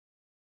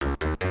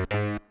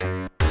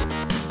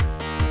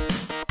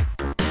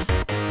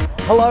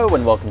Hello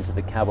and welcome to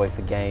the Cowboy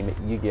for Game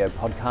Yu-Gi-Oh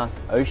podcast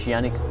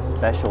Oceanics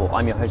special.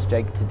 I'm your host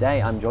Jake.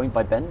 Today I'm joined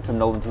by Ben from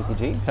Nolan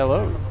TCG.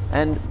 Hello.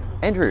 And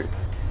Andrew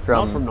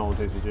from... Not from Nolan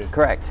TCG.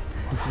 Correct.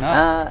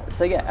 No.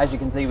 So yeah, as you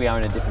can see, we are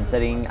in a different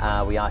setting.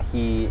 We are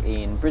here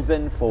in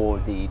Brisbane for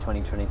the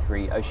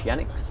 2023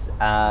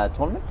 Oceanics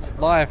tournament.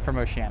 Live from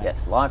Oceanics.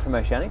 Yes, live from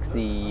Oceanics.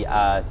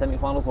 The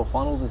semi-finals or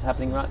finals is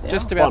happening right now.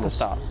 Just about to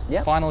start.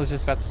 Yeah. Final is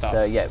just about to start.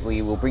 So yeah,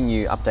 we will bring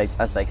you updates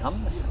as they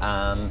come.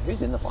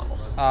 Who's in the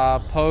finals?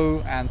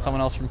 Poe and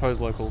someone else from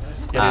Poe's Locals.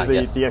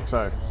 It's the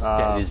XO.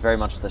 Yes, it is very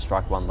much the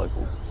Strike One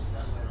locals.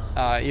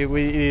 It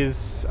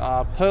is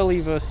Pearly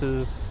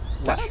versus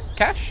Cash.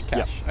 Cash?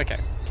 Cash. Yep. Okay,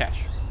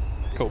 Cash.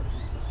 Cool.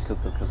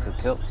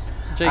 Cool.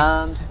 Jake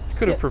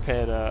could have yes.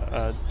 prepared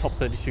a top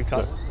 32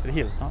 cut, but he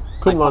has not.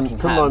 Kunlun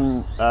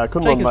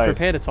Jake has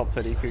prepared a top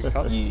 32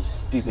 cut. You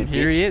stupid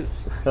Here bitch. he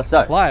is.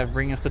 So, Live,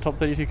 bringing us the top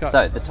 32 cut.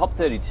 So the top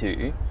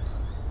 32,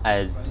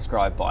 as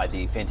described by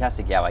the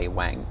fantastic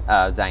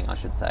Zhang, I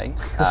should say,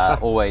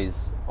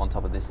 always on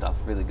top of this stuff,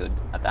 really good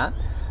at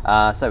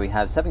that. So we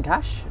have 7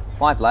 Cash,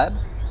 5 Lab,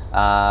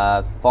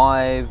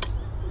 5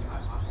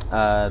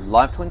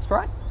 Live Twin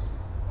Sprite,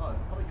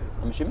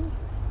 I'm assuming?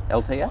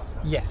 LTS?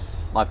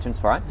 Yes. Live Twin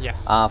Sprite?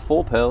 Yes.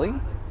 4 Pearly,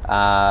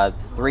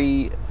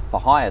 3 for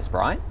Higher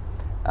Sprite,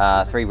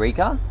 3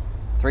 Rika,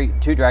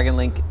 2 Dragon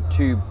Link,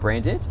 2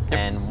 Branded,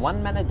 and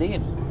 1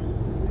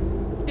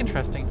 Manadian.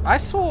 Interesting. I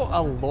saw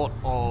a lot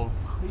of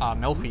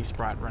Melfi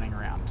Sprite running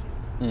around.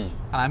 And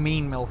I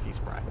mean Melfi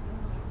Sprite.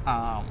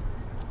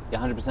 You're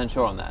 100%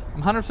 sure on that?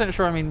 I'm 100%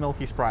 sure I mean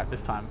Melfi Sprite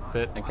this time.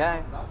 But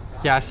Okay.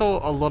 yeah, I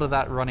saw a lot of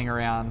that running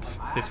around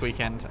this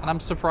weekend. And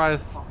I'm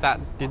surprised that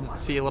didn't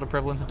see a lot of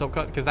prevalence in Top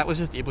Cut, because that was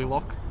just Ibly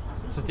Lock.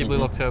 It's just Ibly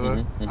Lock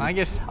Turbo. I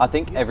guess... I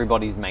think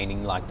everybody's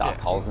maining like Dark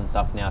Holes and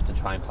stuff now to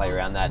try and play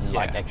around that and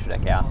like extra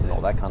deck outs and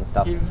all that kind of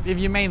stuff. If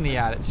you main the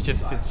ad, it's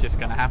just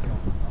going to happen.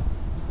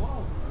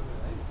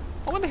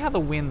 I wonder how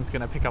the wind's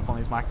going to pick up on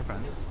these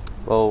microphones.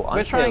 Well, We're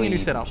I'm trying a new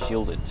setup.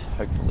 shielded,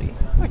 hopefully.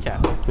 Okay.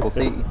 We'll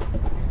see.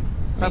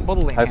 That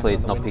bottle ain't Hopefully handling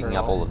it's the not wind picking very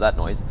up well. all of that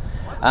noise.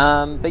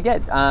 But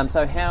yeah,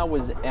 so how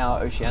was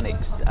our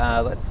Oceanics?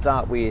 Let's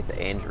start with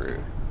Andrew.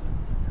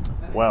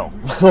 Well,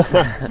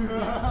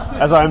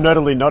 as I am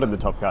notably not in the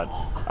top cut.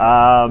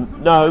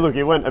 No, look,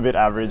 it went a bit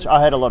average.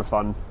 I had a lot of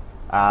fun.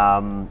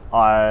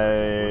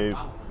 I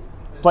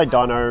played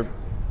Dino,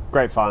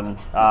 great fun.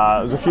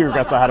 There's a few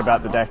regrets I had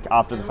about the deck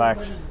after the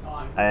fact.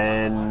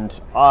 And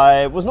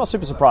I was not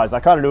super surprised. I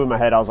kind of knew in my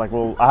head, I was like,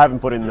 well, I haven't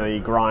put in the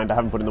grind, I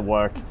haven't put in the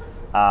work.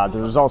 The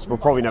results were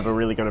probably never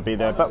really going to be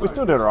there, but we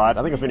still did all right.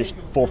 I think I finished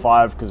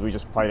 4-5 because we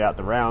just played out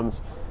the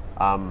rounds.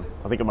 I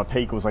think at my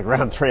peak was like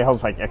round 3, I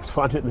was like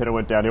X1, and then it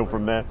went downhill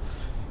from there.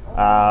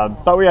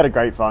 But we had a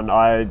great fun.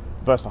 I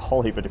versed a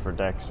whole heap of different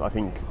decks. I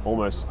think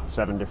almost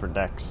 7 different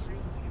decks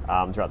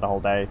throughout the whole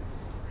day,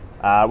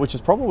 which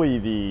is probably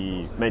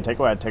the main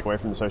takeaway I'd take away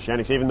from this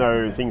Oceanics. Even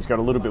though things got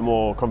a little bit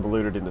more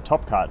convoluted in the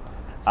top cut,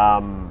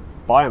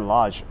 by and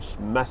large,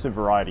 massive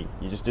variety.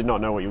 You just did not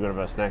know what you were going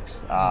to verse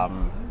next.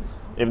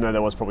 Even though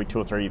there was probably 2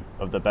 or 3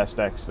 of the best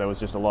decks, there was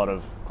just a lot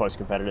of close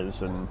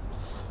competitors, and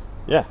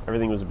yeah,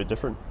 everything was a bit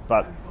different.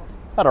 But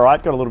had all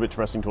right, got a little bit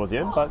depressing towards the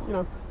end, but you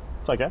know,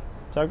 it's okay.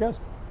 That's how it goes.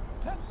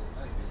 Yeah.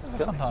 It was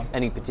a fun time.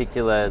 Any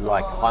particular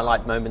like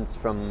highlight moments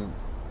from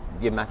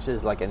your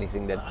matches, like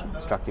anything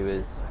that struck you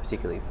as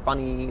particularly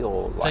funny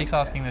or like... Jake's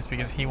asking this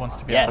because he wants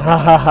to be Yes,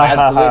 honest.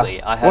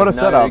 absolutely. I have What a no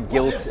setup.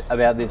 guilt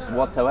about this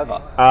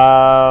whatsoever.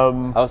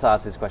 I also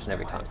ask this question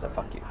every time, so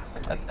fuck you.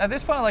 At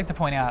this point, I'd like to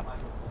point out,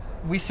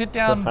 we sit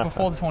down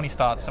before the tourney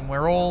starts, and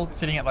we're all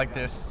sitting at like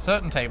this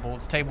certain table.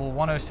 It's table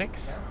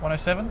 106,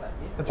 107.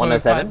 That's where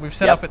 107? we've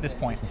set up at this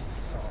point.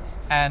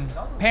 And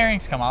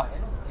pairings come up.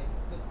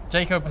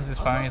 Jake opens his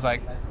phone. He's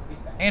like,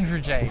 Andrew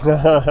J.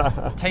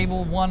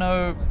 Table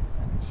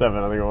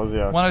 7, I think it was,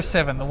 yeah.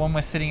 107, the one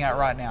we're sitting at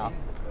right now.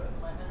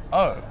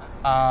 Oh.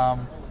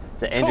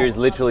 So Andrew is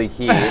literally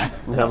here,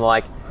 and I'm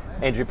like,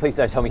 Andrew, please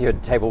don't tell me you're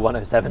at table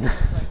 107.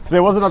 So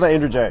there was another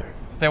Andrew J.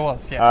 There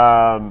was, yes.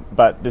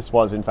 But this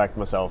was in fact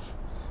myself.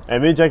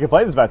 And me and Jacob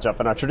played this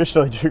matchup, and I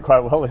traditionally do quite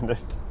well in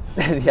it.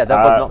 Yeah,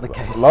 that was not the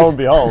case. Lo and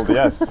behold,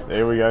 yes,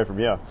 here we go from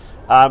here.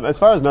 As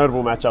far as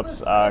notable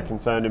matchups are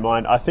concerned in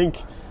mind, I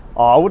think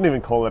I wouldn't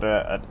even call it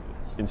an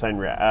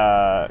insane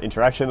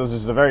interaction. This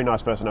is a very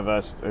nice person I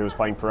versed who was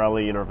playing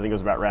Pirelli, and I think it was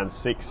about round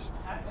 6.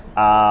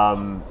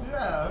 And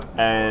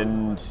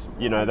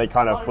you know, they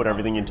kind of put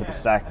everything into the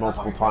stack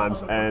multiple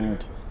times,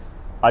 and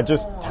I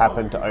just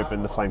happened to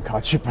open the Flame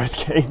Kaiju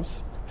both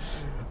games.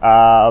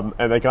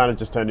 And they kind of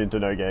just turned into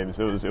no games.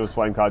 It was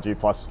Flame Kaiju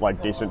plus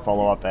like decent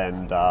follow up,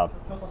 and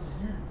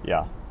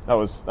yeah,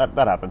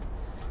 that happened.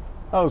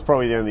 That was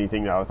probably the only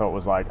thing that I thought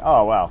was like,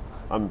 oh wow,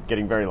 I'm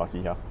getting very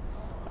lucky here.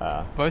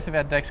 Both of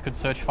our decks could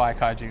search Fire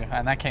Kaiju,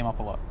 and that came up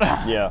a lot.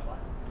 Yeah,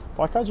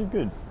 Fire Kaiju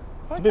good.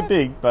 It's a bit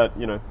big, but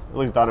you know, at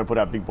least Dino put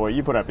out big boy.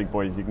 You put out big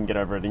boys, you can get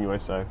over it anyway,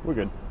 so we're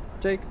good.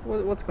 Jake,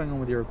 what's going on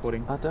with your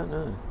recording? I don't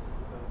know.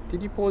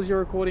 Did you pause your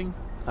recording?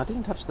 I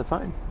didn't touch the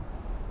phone.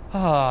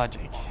 Ah,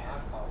 Jake.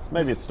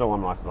 Maybe it's still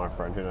on my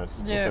phone, who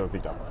knows? Yeah. We'll see what we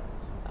picked up.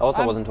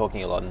 also wasn't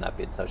talking a lot in that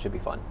bit, so it should be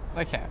fine.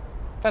 Okay.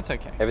 That's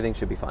okay. Everything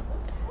should be fine.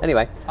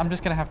 Anyway. I'm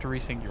just going to have to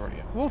resync your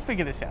audio. We'll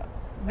figure this out.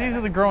 These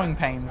are the growing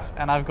pains,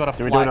 and I've got a Do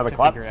flight we do another to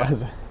clap? figure it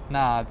out.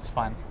 Nah, it's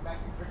fine.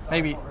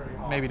 Maybe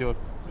do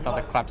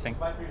another clap sync.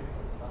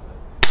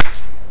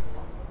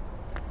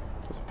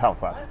 It's a power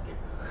clap.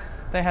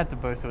 They had to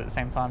both do it at the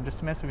same time just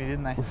to mess with me,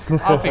 didn't they?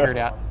 I'll figure it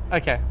out.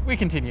 Okay, we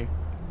continue.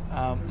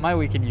 My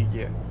week in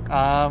Yu-Gi-Oh.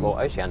 Well,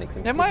 Oceanics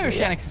in Yeah, my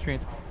particular, Oceanics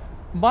experience.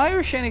 My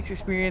Oceanics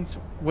experience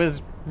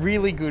was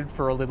really good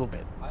for a little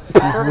bit.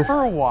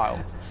 for a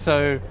while.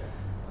 So,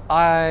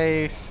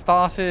 I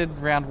started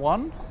round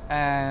 1,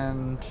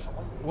 and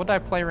what did I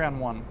play round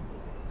 1?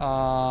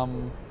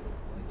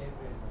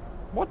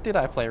 What did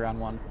I play round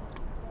 1?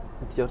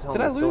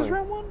 Did I lose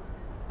round 1?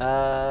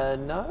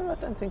 No,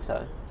 I don't think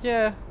so.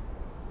 Yeah.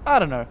 I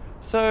don't know.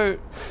 So...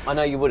 I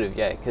know you would have,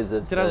 yeah, because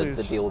of the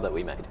lose? deal that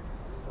we made.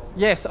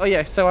 Yes, oh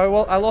yeah, so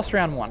I lost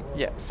round 1.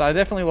 Yeah, so I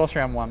definitely lost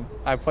round 1.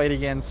 I played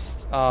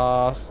against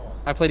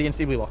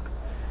Ibly Lock.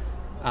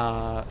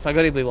 So I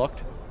got Ibly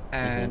locked,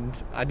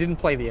 and I didn't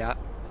play the out.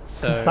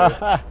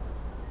 So,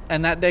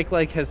 and that deck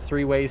like has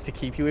 3 ways to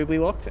keep you Ibly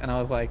locked, and I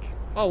was like,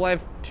 oh, well, I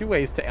have 2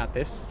 ways to out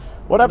this.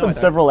 What happened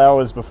several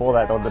hours before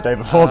that, on the day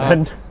before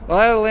then? Well,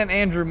 I lent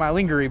Andrew my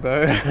Lingerie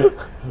bow,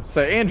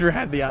 so Andrew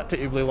had the out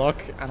to Ibly lock,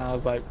 and I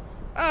was like,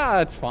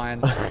 it's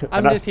fine.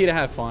 I'm just here to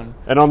have fun.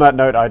 And on that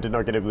note, I did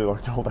not get Ibly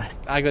locked all day.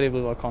 I got Ibly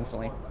locked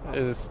constantly.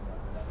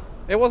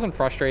 It wasn't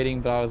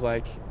frustrating, but I was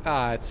like,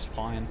 it's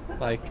fine.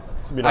 Like,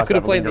 I could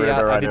have played the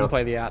out. I didn't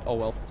play the out. Oh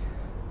well.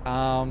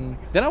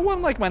 Then I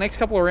won like my next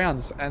couple of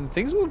rounds, and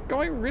things were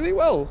going really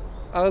well.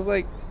 I was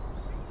like,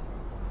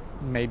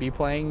 maybe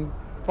playing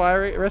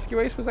Fire Rescue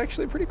Ace was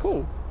actually pretty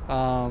cool.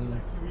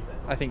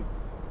 I think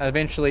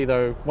eventually,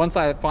 though, once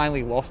I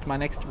finally lost my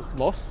next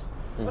loss,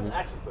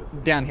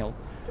 downhill.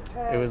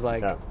 It was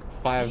like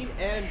five,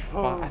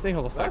 I think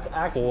it was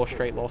like 4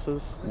 straight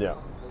losses. Yeah.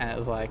 And it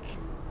was like,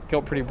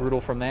 got pretty brutal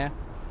from there.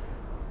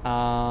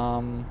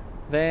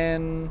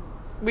 Then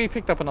we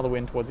picked up another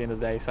win towards the end of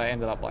the day, so I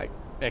ended up like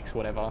X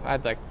whatever. I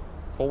had like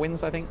 4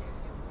 wins, I think.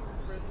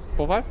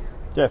 4 or 5?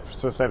 Yeah,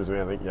 so same as me,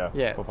 I think, yeah.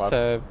 Yeah, 4 or 5.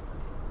 so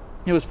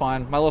it was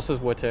fine. My losses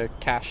were to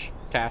Cash,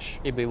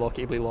 Ibly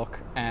Lock,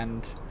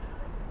 and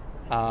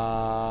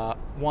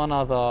one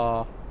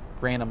other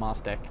random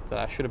ass deck that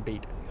I should have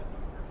beat.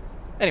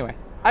 Anyway,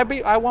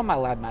 I won my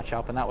lab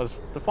matchup, and that was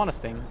the funnest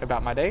thing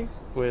about my day,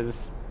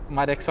 was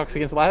my deck sucks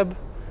against lab,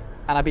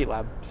 and I beat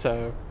lab,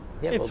 so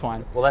it's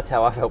fine. Well, that's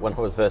how I felt when I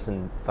was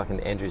versing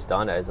fucking Andrew's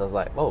Dinos. I was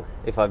like, well,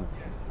 if I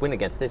win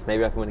against this,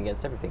 maybe I can win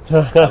against everything.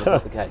 That was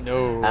not the case.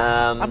 No.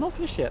 I'm not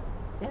finished yet.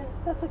 Yeah,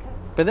 that's okay.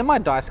 But then my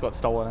dice got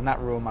stolen, and that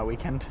ruined my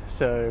weekend,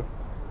 so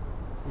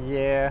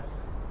yeah.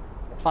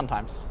 Fun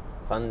times.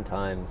 Fun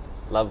times.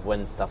 Love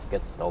when stuff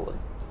gets stolen.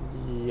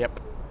 Yep.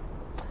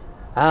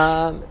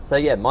 So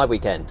yeah, my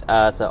weekend.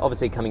 So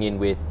obviously coming in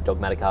with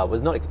Dogmatica,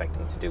 was not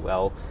expecting to do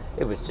well.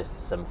 It was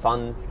just some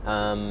fun.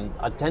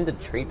 I tend to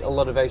treat a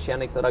lot of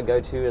Oceanics that I go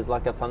to as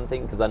like a fun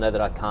thing, because I know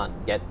that I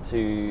can't get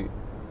to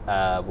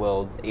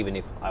Worlds even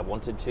if I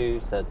wanted to.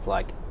 So it's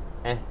like,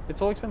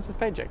 It's all expensive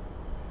paycheck.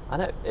 I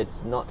know,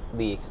 it's not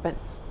the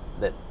expense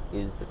that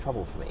is the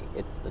trouble for me.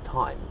 It's the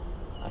time.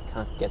 I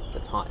can't get the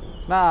time.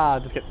 Nah,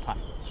 just get the time.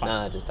 It's fine.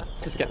 Nah, just don't.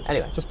 Just get the time.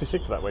 Anyway. Just be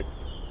sick for that week.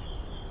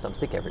 I'm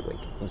sick every week.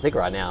 I'm sick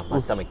right now. My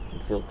stomach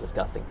feels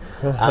disgusting.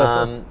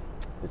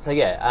 So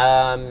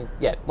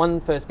yeah,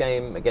 won first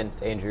game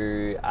against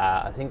Andrew.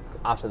 I think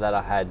after that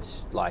I had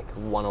like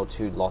 1 or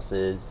 2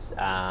 losses,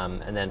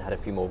 and then had a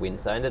few more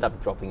wins. So I ended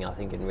up dropping, I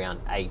think, in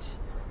round 8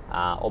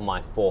 on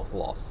my 4th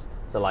loss.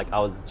 So like I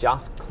was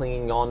just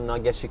clinging on, I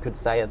guess you could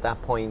say, at that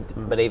point.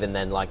 But even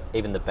then, like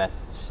even the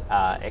best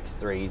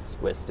X3s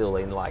were still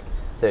in like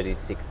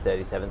 36th,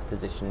 37th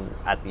position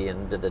at the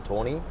end of the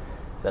tourney.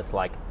 So that's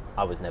like,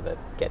 I was never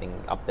getting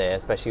up there,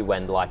 especially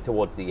when like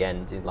towards the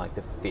end in like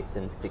the 5th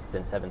and 6th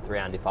and 7th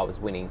round, if I was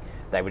winning,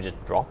 they would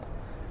just drop.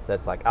 So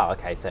it's like, oh,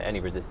 okay, so any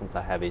resistance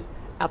I have is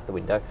out the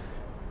window.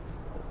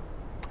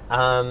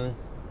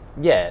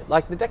 Yeah,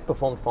 like the deck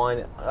performed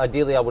fine.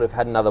 Ideally, I would have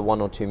had another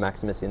 1 or 2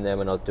 Maximus in there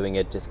when I was doing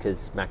it, just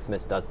because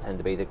Maximus does tend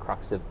to be the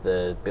crux of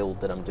the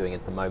build that I'm doing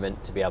at the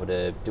moment, to be able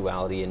to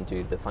duality and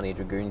do the funny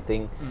Dragoon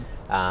thing.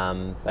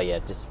 But yeah,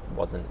 it just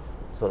wasn't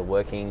sort of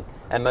working.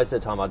 And most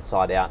of the time I'd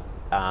side out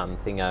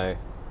Thingo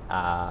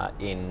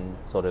in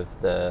sort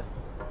of the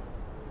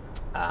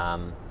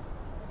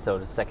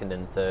sort of 2nd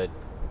and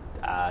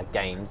 3rd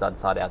games. I'd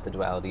side out the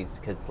dualities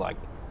because like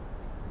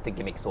the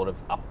gimmick's sort of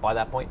up by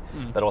that point,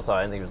 but also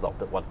I only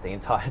resolved it once the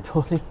entire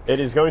tourney. It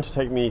is going to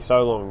take me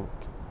so long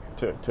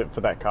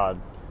for that card,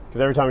 because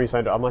every time you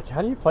say it, I'm like,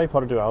 how do you play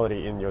Pot of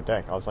Duality in your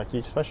deck? I was like,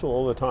 you special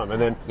all the time,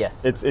 and then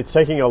yes, it's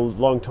taking a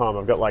long time.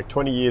 I've got like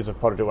 20 years of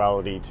Pot of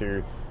Duality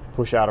to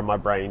push out of my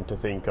brain to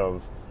think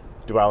of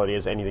duality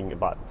as anything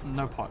but.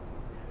 No pot,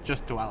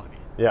 just duality.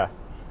 Yeah,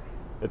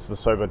 it's the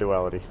sober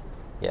duality.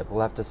 Yeah,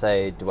 we'll have to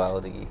say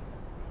duality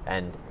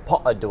and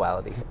pot of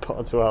duality. Pot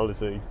of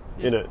duality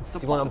in it. Do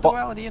you want a pot of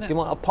duality in it? Do you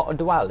want a pot of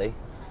duality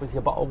with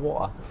your bottle of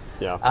water?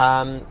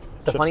 Yeah.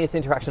 the funniest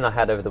interaction I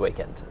had over the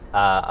weekend.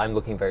 I'm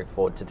looking very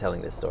forward to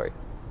telling this story.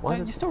 No,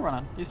 you're still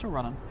running. You're still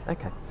running.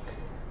 Okay.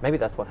 Maybe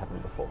that's what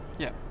happened before.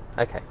 Yeah.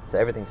 Okay, so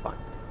everything's fine.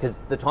 Because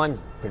the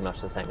time's pretty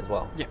much the same as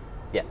well. Yeah.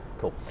 Yeah,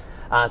 cool.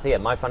 So yeah,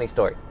 my funny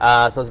story. So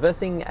I was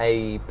versing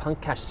a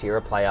Punk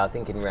Kashtira player, I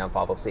think in round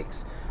 5 or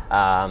 6.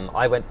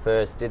 I went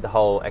first, did the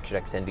whole extra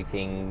deck Sendy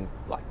thing.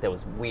 Like, there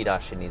was weird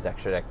Ush in his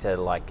extra deck to,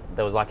 like,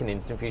 there was like an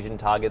instant fusion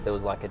target, there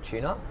was like a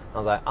tune-up. I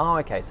was like, oh,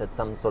 okay, so it's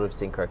some sort of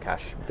Synchro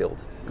Cash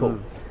build. Cool.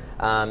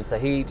 So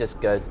he just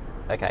goes,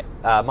 okay,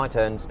 my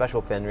turn,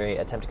 special Fenry,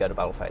 attempt to go to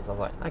battle phase. I was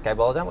like, okay,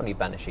 well, I don't want you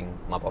banishing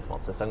my boss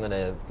monster, so I'm going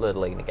to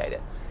flirtily negate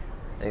it.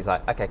 And he's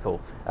like, okay,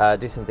 cool.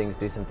 Do some things.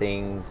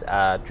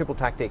 Triple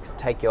tactics,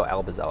 take your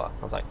Albazoa.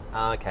 I was like,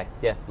 okay,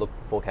 yeah, look,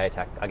 4k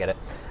attack, I get it.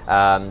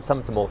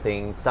 Summon some more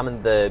things.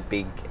 Summon the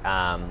big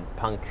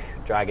punk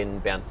dragon,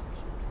 bounce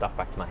stuff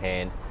back to my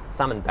hand.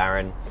 Summon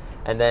Baron.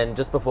 And then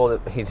just before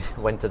he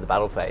went to the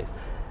battle phase,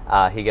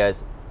 he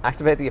goes,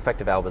 activate the effect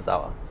of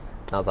Albazoa.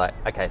 And I was like,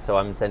 okay, so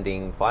I'm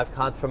sending 5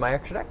 cards from my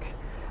extra deck.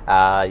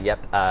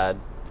 Yep.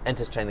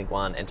 Enters Chainlink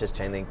 1, enters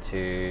Chainlink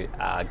 2,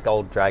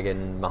 Gold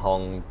Dragon,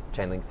 Mahong,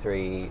 Chainlink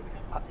 3,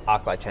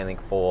 Arclight Chainlink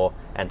 4,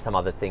 and some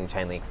other thing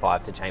Chainlink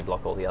 5 to chain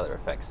block all the other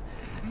effects.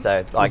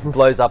 So, like,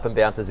 blows up and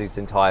bounces his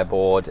entire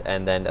board,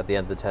 and then at the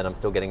end of the turn I'm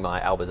still getting my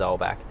Albazoa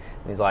back.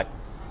 And he's like,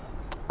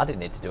 I didn't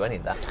need to do any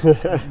of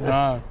that.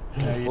 No.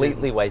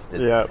 Completely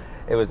wasted. Yeah.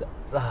 It was,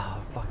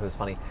 oh, fuck, it was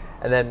funny.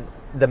 And then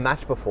the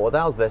match before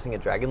that, I was versing a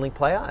Dragon Link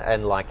player,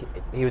 and like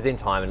he was in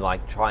time and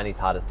like trying his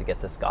hardest to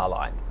get to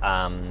Scarlight,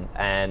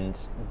 and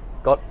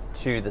got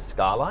to the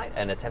Scarlight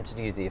and attempted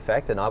to use the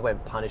effect, and I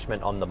went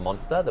punishment on the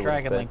monster.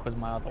 Dragon Link was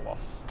my other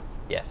loss.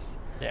 Yes.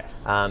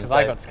 Yes. Because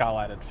I got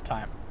Scarlighted for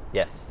time.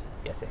 Yes.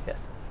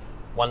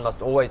 One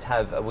must always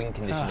have a win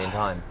condition in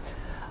time.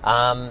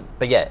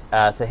 But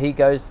yeah, so he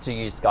goes to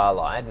use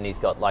Scarlight, and he's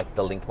got like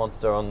the Link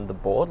monster on the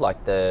board,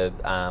 like the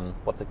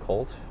what's it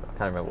called? I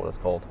can't remember what it's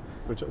called.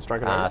 Which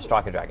Striker Dragon?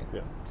 Striker Dragon.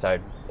 Yeah. So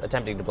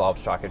attempting to blow up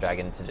Striker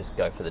Dragon to just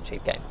go for the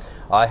cheap game.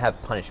 I have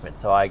punishment,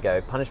 so I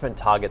go punishment,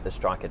 target the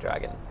Striker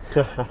Dragon.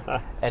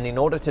 And in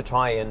order to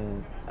try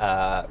and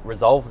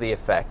resolve the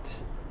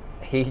effect,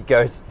 he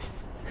goes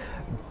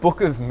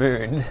Book of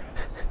Moon,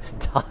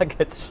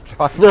 target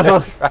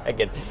Striker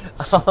Dragon.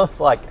 I was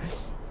like,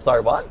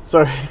 sorry, what?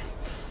 Sorry.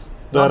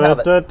 Not how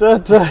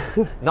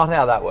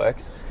that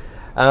works.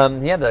 He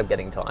ended up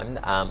getting time.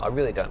 I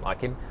really don't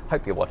like him.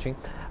 Hope you're watching.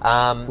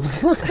 But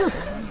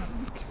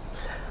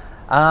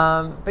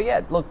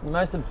yeah, look,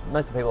 most of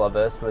the people I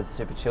versed with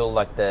super chill,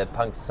 like the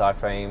Punk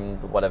Cyframe,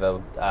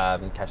 whatever,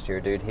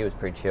 Kashtira dude, he was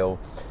pretty chill.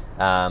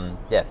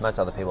 Yeah, most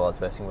other people I was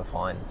versing were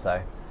fine.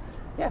 So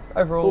yeah,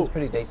 overall it was a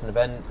pretty decent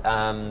event.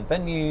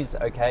 Venues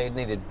okay,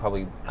 needed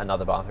probably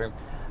another bathroom.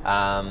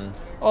 But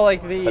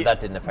that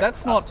didn't affect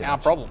that's us not too our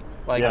much. problem.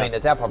 Like, I mean,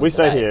 it's our problem. We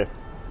stayed today. here.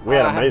 We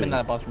had I haven't been amazing. to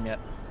that bathroom yet.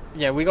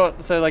 Yeah, we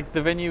got, so like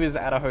the venue is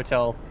at a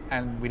hotel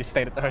and we just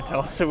stayed at the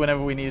hotel, so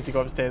whenever we needed to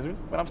go upstairs, we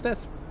went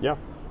upstairs. Yeah,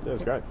 it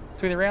was great.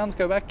 Between the rounds,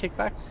 go back, kick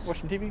back,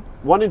 watch some TV.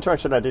 One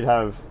interaction I did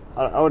have,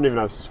 I wouldn't even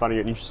know if it's funny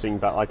or interesting,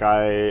 but like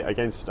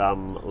against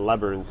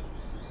Labyrinth,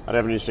 I'd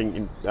have an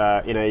interesting,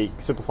 in a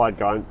simplified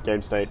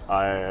game state,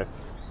 I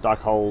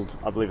Darkhold,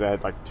 I believe they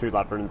had like two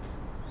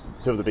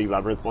of the big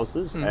Labyrinth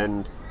monsters,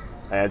 and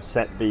I had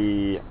set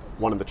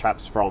one of the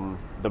traps from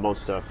the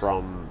monster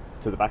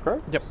to the back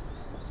row. Yep.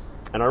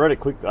 And I read it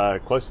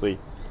closely,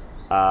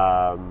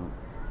 because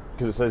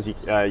it says you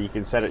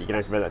can set it, you can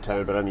activate that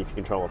turn, but only if you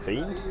control a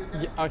fiend.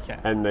 Yeah, okay.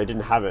 And they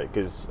didn't have it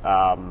because,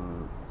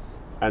 and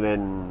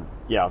then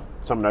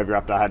summoned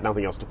Overwrapped. I had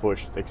nothing else to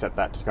push except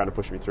that to kind of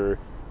push me through.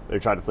 They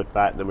tried to flip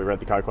that, and then we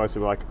read the card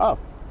closely. We're like, oh,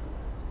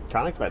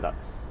 can't activate that.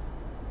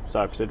 So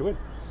I proceeded to win.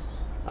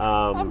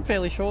 I'm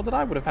fairly sure that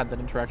I would have had that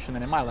interaction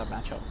then in my lab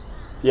matchup.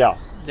 Yeah.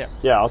 Yeah.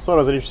 Yeah, I thought it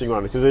was an interesting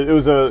one because it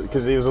was a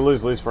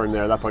lose-lose for him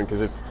there at that point.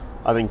 Because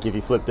I think if he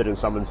flipped it and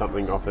summoned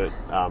something off it,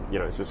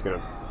 it's just going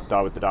to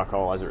die with the Dark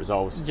Hole as it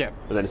resolves. Yeah.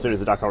 But then as soon as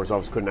the Dark Hole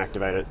resolves, couldn't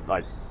activate it.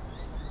 Like,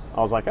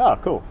 I was like, oh,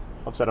 cool.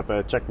 I've set up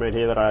a checkmate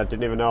here that I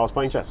didn't even know I was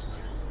playing chess.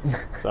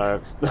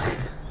 So,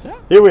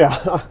 here we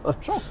are.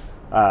 Sure.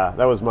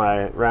 That was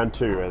my round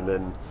 2, and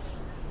then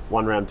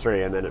one round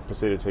 3, and then it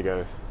proceeded to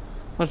go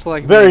Much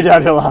like very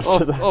downhill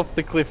after that. Off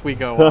the cliff we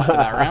go after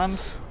that round.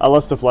 I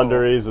lost to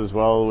Flunderies as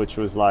well, which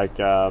was like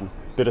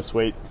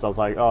bittersweet, because I was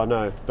like, oh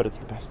no, but it's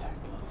the best deck.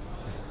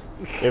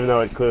 Even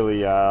though it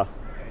clearly, I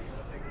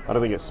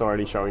don't think it's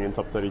already showing in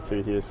top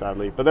 32 here,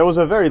 sadly. But there was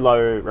a very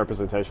low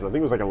representation. I think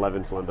it was like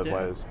 11 Flunder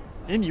players.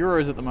 In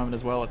Euros at the moment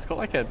as well, it's got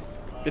like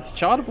it's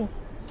chartable.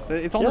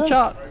 It's on the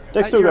chart.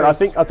 Deck's still good. I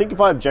think if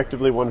I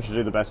objectively wanted to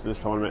do the best of this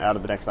tournament out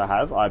of the decks I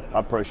have, I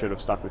probably should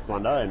have stuck with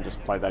Flunder and just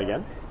played that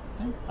again.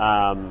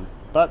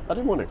 But I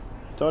didn't want to,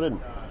 so I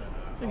didn't.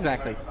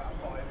 Exactly.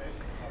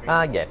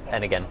 Yeah,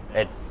 and again,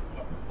 it's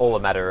all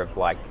a matter of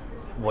like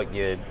what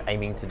you're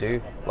aiming to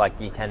do. Like,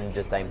 you can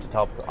just aim to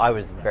top. I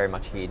was very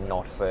much here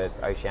not for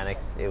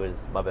Oceanics. It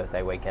was my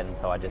birthday weekend,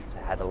 so I just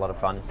had a lot of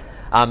fun.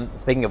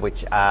 Speaking of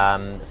which,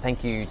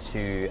 thank you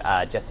to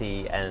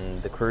Jesse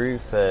and the crew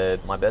for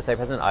my birthday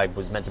present. I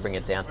was meant to bring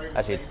it down.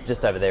 Actually, it's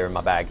just over there in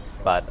my bag,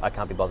 but I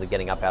can't be bothered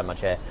getting up out of my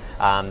chair.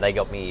 They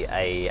got me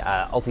a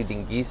Ulti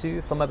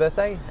Dingisu for my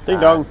birthday. Ding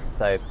dong.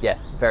 So, yeah,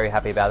 very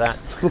happy about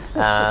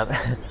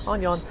that.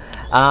 On yon.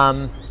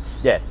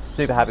 Yeah,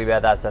 super happy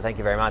about that, so thank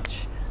you very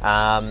much.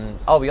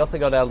 We also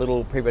got our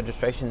little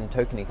pre-registration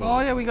tokeny things.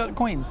 Oh yeah, we got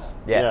coins.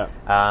 Yeah.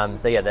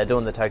 So yeah, they're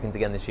doing the tokens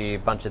again this year. A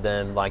bunch of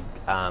them, like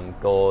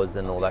gauze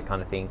and all that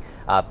kind of thing.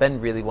 Ben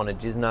really wanted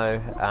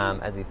Gizno,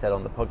 as he said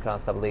on the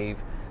podcast, I believe.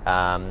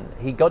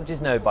 He got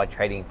Gizno by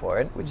trading for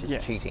it, which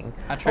is cheating.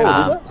 I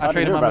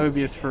traded my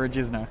Mobius for a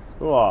Gizno.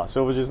 Oh,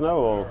 silver Gizno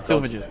or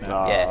silver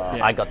Gizno? Yeah,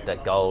 I got the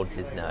gold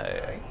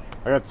Gizno.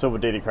 I got silver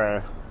DD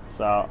Crow.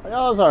 So I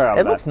was alright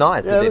with it looks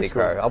nice, the DD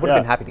Crow. Cool. I would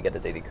have been happy to get a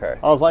DD Crow.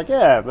 I was like,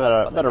 yeah,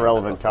 better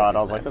relevant card.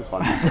 I was like, that's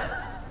fine.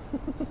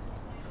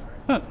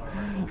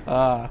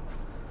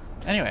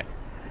 Anyway,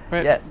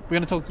 yes, we're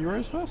going to talk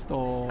Euros first,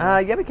 or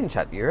yeah, we can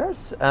chat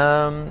Euros.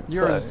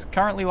 Euros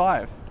currently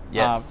live.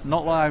 Yes,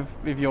 not live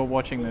if you're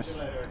watching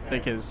this,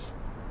 because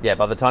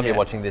by the time you're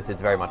watching this,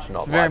 it's very much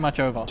not. It's very much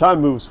over. Time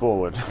moves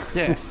forward.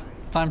 Yes,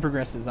 time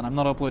progresses, and I'm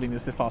not uploading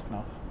this fast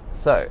enough.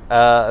 So,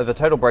 the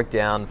total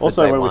breakdown for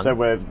also, day when one, we said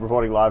we're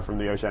reporting live from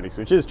the Oceanics,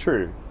 which is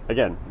true,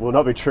 again, will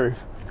not be true.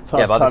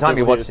 Yeah, by the time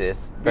you watch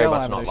this, very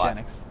much not live.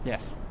 Oceanics.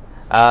 Yes.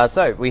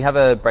 So, we have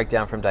a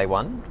breakdown from day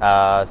one.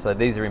 So,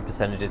 these are in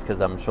percentages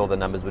because I'm sure the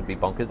numbers would be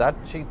bonkers. I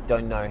actually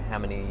don't know how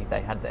many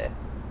they had there.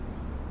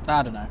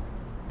 I don't know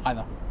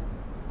either.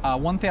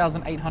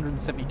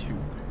 1,872.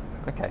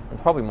 Okay,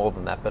 it's probably more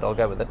than that, but I'll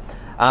go with it.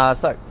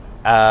 So,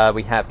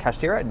 we have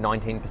Kashtira at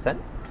 19%,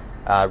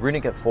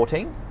 Runic at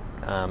 14%.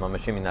 I'm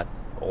assuming that's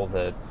all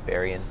the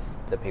variants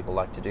that people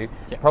like to do.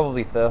 Yep.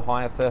 Probably Fur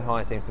Hire. Fur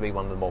Hire seems to be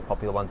one of the more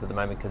popular ones at the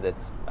moment because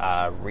its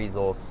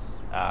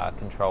resource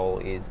control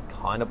is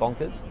kind of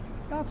bonkers.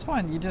 That's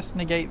fine. You just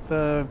negate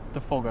the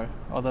Forgo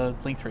or the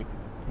Link 3.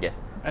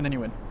 Yes. And then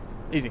you win.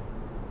 Easy.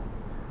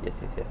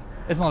 Yes.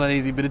 It's not that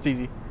easy, but it's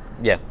easy.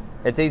 Yeah.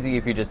 It's easy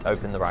if you just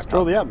open the right Draw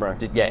cards. the out, bro.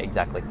 Yeah,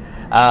 exactly.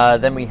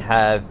 Then we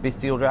have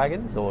Bestial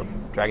Dragons, or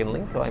Dragon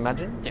Link, I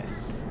imagine.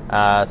 Yes.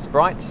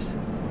 Sprite,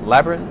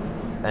 Labyrinth,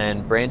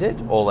 and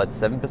Branded, all at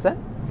 7%.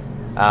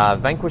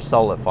 Vanquish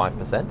Soul at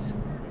 5%.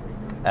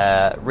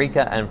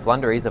 Rika and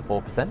Flunderies at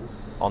 4%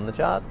 on the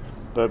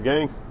charts. Burp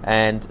gang.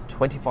 And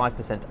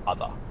 25%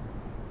 other.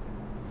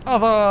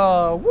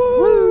 Other!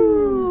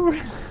 Woo!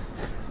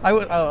 I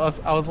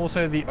was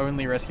also the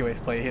only Rescue Ace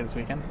player here this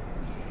weekend.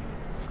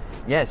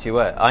 Yes, you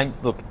were.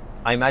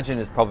 I imagine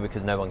it's probably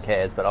because no one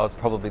cares, but I was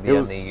probably the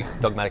only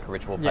Dogmatic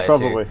Ritual player.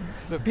 Probably.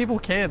 But people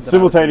cared.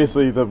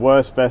 Simultaneously, the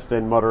worst, best,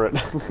 and moderate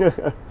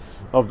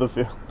of the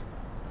field.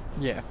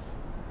 Yeah.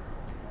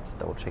 Just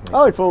double checking.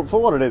 Oh, for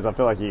what it is, I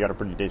feel like you got a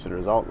pretty decent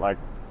result. Like,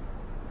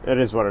 it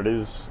is what it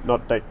is.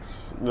 Not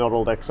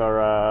all decks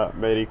are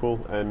made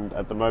equal, and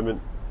at the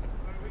moment,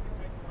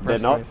 they're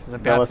not. Is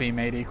about to be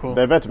made equal.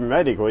 They're about to be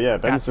made equal. Yeah,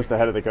 Ben's just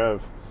ahead of the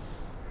curve.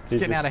 Just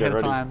getting out ahead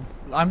of time.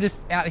 I'm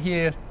just out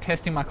here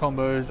testing my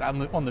combos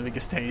on the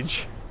biggest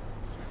stage.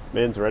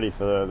 Man's ready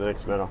for the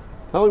next meta.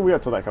 How long we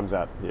got till that comes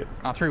out?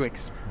 Yeah. 3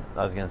 weeks.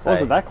 I was going to say.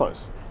 Wasn't that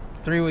close?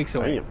 3 weeks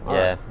away. Damn.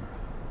 Yeah. Right.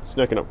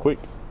 Snurking up quick.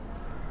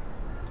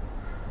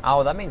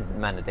 Oh, that means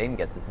Manadine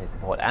gets this new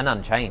support. And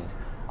Unchained.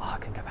 Oh, I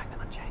can go back to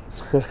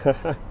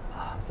Unchained.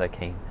 I'm so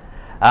keen.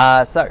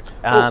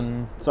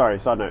 Sorry,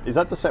 side note. Is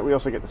that the set we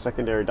also get the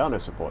secondary Dino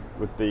support?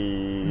 With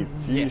the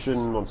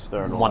Fusion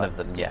Monster and all one that? of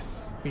them,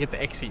 yes. We get the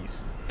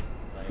Xyz.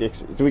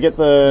 Do we get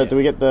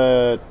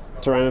the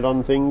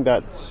Pteranodon thing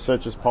that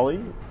searches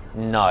Poly?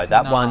 No,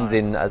 that one's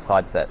in a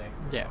side set.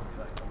 Yeah.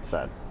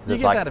 Sad. So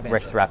it's like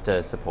Rex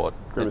Raptor support.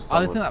 It's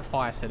in that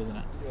fire set, isn't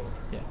it?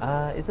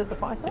 Yeah. Is it the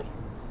fire set?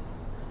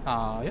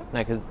 Yeah. No,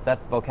 because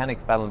that's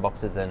Volcanics, Battle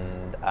Boxes,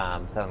 and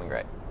Settlement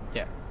Great.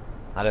 Yeah.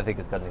 I don't think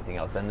it's got anything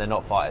else, and they're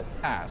not fires.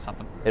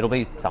 Something. It'll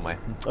be somewhere.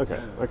 Okay.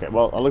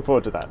 Well, I look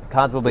forward to that.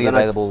 Cards will be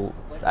available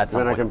at some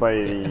then point. I can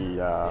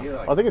play.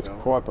 I think it's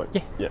quite play.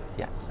 Yeah.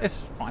 It's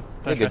fine.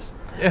 You're good.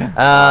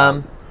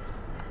 Yeah.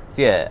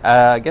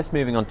 I guess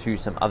moving on to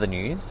some other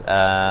news.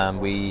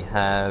 We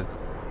have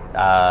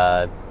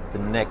the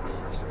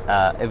next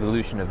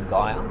evolution of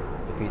Gaia,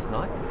 the Fierce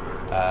Knight.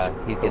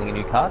 He's getting a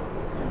new card.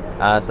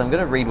 So I'm going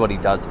to read what he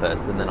does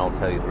first, and then I'll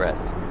tell you the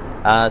rest.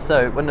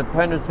 So when an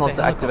opponent's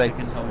monster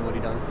activates... Tell me what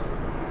he does.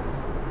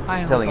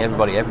 He's telling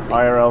everybody everything.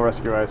 IRL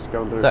Rescue Ace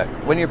going through. So,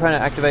 when your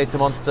opponent activates a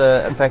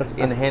monster effect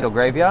in the hand or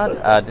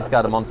graveyard,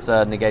 discard a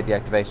monster, negate the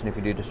activation if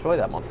you do destroy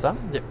that monster.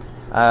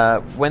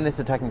 Yep. When this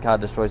attacking card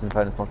destroys an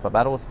opponent's monster by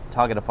battle,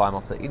 target a fire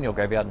monster in your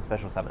graveyard and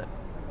special summon it.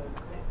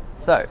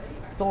 So,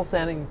 it's all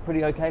sounding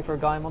pretty okay for a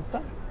Gaia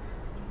monster.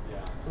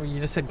 Well,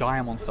 you just said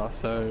Gaia monster,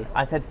 so...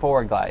 I said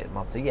for a Gaia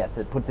monster, yes.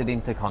 It puts it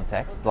into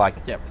context. Like,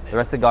 Yep. the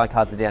rest of the Gaia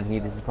cards are down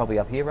here. This is probably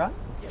up here, right?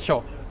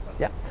 Sure.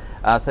 Yeah.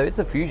 So it's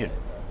a fusion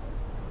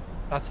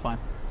That's fine.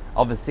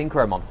 of a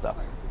Synchro monster.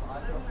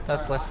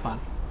 That's less fun.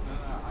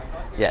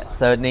 Yeah,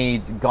 so it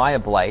needs Gaia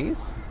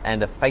Blaze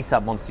and a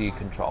face-up monster you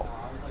control.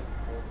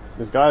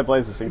 Is Gaia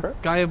Blaze a synchro?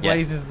 Gaia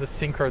Blaze is the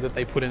synchro that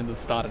they put into the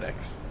starter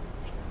decks.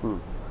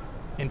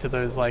 Into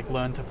those like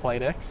learn to play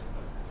decks.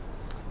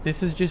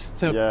 This is just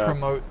to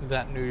promote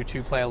that new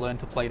 2-player learn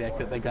to play deck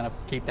that they're going to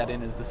keep that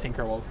in as the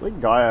synchro of. I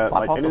think Gaia,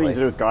 Quite anything to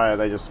do with Gaia,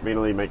 they just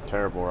immediately make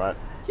terrible, right?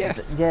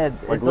 Yes. Yeah,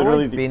 it's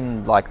always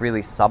been like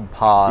really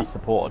subpar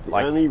support. The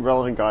only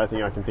relevant Gaia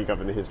thing I can think of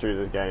in the history of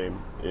this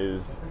game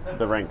is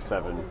the rank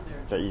 7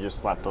 that you just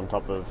slapped on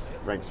top of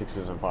rank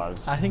 6s and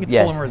 5s. I think it's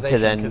polymerization to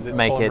then because it's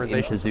make it polymerization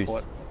into Zeus.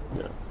 support.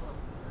 Yeah.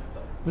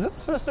 Was that the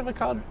first ever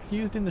card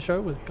used in the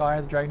show? Was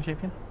Gaia the Dragon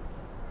Champion?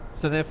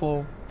 So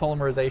therefore,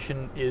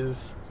 polymerization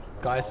is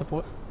Gaia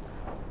support?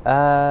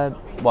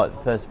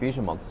 What, first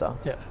fusion monster?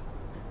 Yeah.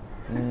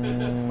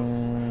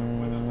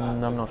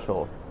 I'm not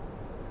sure.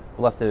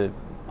 We'll have to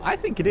I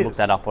think it look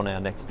that up on our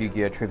next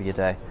Yu-Gi-Oh! Trivia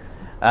Day.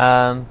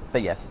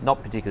 But yeah,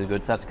 not particularly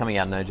good. So that's coming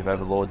out in Age of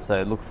Overlord,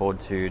 so look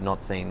forward to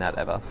not seeing that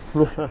ever.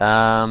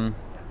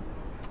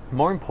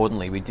 More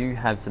importantly, we do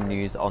have some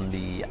news on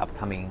the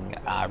upcoming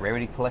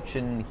Rarity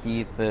Collection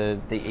here for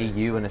the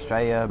EU and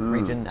Australia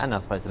region, and I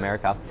suppose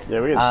America. Yeah,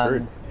 we get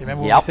screwed. You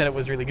remember when we said it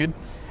was really good?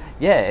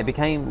 Yeah, it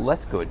became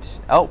less good.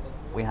 Oh,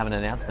 we have an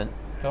announcement.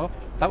 Oh,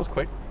 that was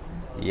quick.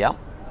 Yep.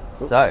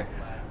 So,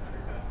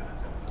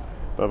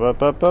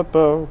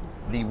 Ba-ba-ba-ba-ba.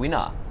 the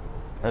winner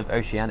of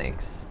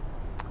Oceanics,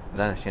 I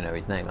don't actually know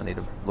his name. I need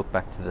to look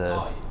back to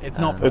the... It's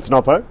not. It's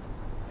not Po?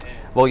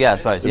 Well, yeah, I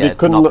suppose. It'd Yeah, be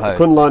it's not Poe.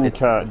 Kunlun It's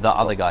Kurt. the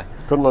other guy.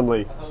 Kunlun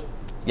Lee.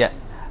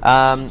 Yes.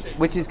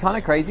 Which is kind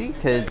of crazy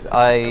because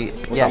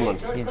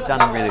he's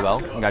done really well.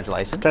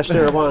 Congratulations.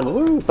 Kashtira won.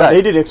 Woo. So- But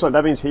he did excellent.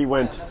 That means he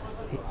went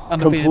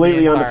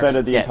completely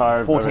undefeated the Yeah,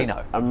 entire 14-0.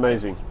 event.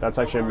 Amazing. That's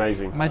actually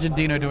amazing. Imagine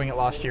Dino doing it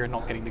last year and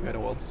not getting to go to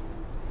Worlds.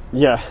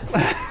 Yeah.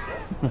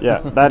 Yeah,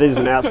 that is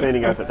an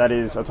outstanding effort. That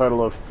is a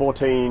total of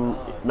 14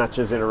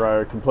 matches in a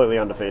row, completely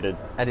undefeated.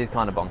 That is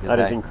kind of bonkers. That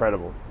is eh?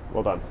 incredible.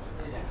 Well done.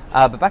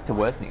 But back to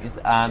worse news.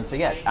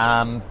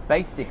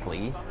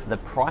 Basically, the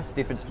price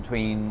difference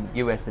between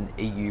US and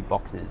EU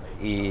boxes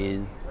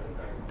is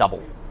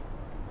double.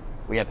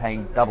 We are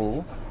paying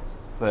double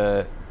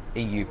for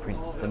EU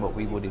prints than what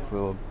we would if we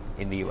were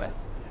in the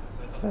US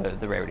for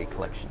the Rarity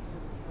Collection.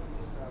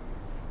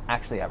 It's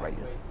actually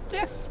outrageous.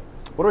 Yes.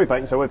 What are we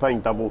paying? So we're paying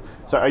double.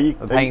 So are you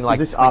paying like is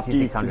this after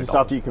you, is $2,600. this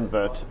after you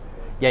convert?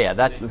 Yeah,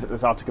 that's...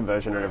 This after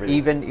conversion and everything.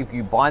 Even if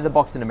you buy the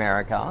box in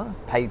America,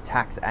 pay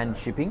tax and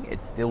shipping,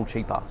 it's still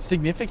cheaper.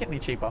 Significantly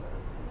cheaper.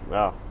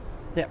 Wow.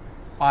 Yeah.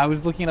 I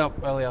was looking it up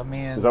earlier. Me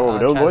and Is that what we're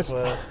doing, Chaz boys?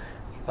 were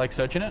like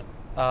searching it.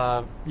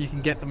 You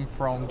can get them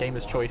from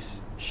Gamer's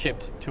Choice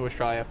shipped to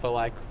Australia for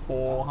like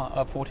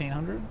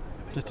 $1,400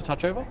 just to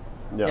touch over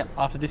Yeah. Yep.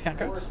 after discount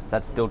codes. So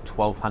that's still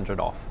 $1,200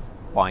 off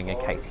buying a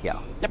case here.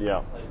 Yep.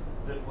 Yeah.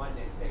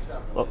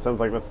 Well,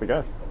 sounds like that's the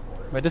go.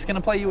 We're just going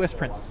to play US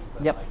prints.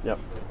 Yep. Yep.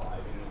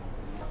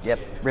 Yep.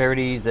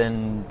 Rarities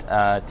and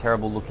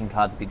terrible looking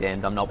cards be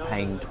damned. I'm not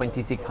paying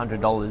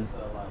 $2,600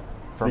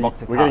 for a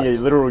box of We're cards. getting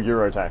a literal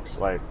Euro tax.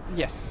 Like,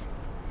 Yes.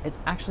 It's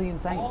actually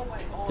insane.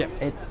 Yep.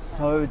 It's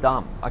so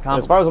dumb. I can't.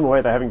 as far as I'm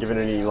aware, they haven't given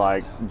any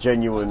like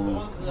genuine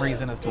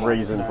Reason as to why.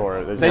 reason for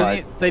it. They're just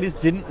like, They just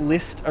didn't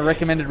list a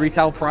recommended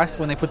retail price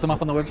when they put them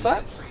up on the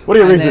website. what are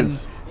your and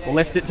reasons? Then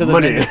left it to the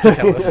Money. vendors to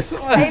tell us.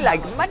 They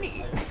like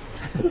money.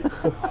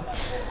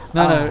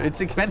 No,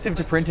 it's expensive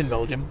to print in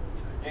Belgium.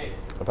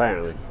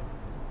 Apparently,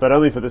 but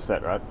only for this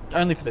set, right?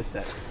 Only for this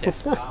set.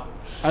 Yes.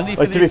 Only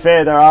for Like, this to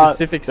be fair,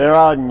 specific set. there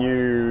are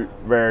new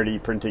rarity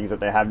printings that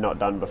they have not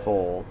done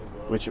before,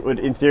 which would,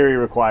 in theory,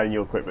 require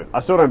new equipment. I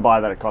still don't buy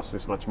that it costs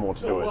this much more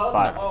to do it,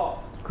 but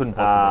Couldn't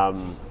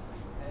possibly.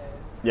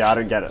 yeah, I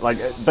don't get it. Like,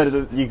 but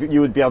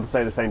you would be able to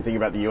say the same thing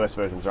about the US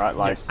versions, right?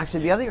 Like, Yes.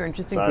 Actually, the other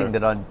interesting So- thing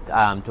that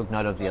I took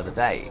note of the other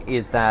day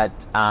is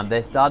that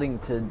they're starting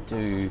to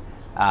do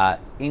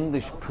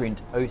English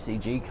print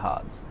OCG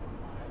cards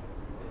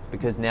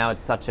because now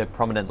it's such a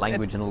prominent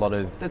language in a lot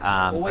of That's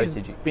always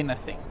OCG. been a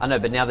thing. I know,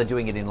 but now they're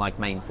doing it in like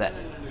main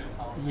sets.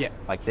 Yeah.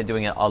 Like they're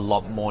doing it a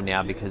lot more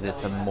now because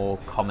it's a more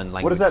common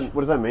language. what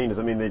does that mean? Does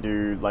that mean they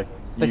do like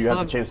They you still have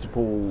the have- chance to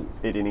pull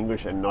it in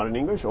English and not in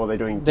English, or are they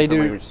doing They different do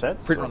language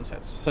sets? print or- run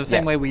sets. So the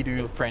same Yeah. way we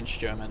do French,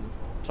 German,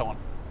 so on.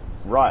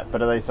 Right,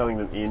 but are they selling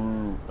them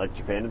in like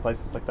Japan and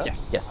places like that?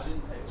 Yes. Yes.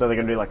 So they're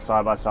going to do like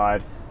side by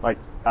side, like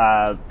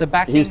The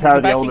backing- here's Power the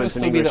of the backing will Elements in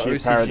still be English, the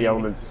here's Power of the OCG.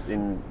 Elements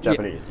in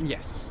Japanese.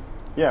 Yes.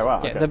 Yeah, wow.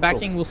 Yeah, okay, the cool.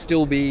 backing will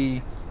still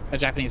be a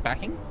Japanese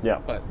backing. Yeah.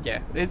 But yeah,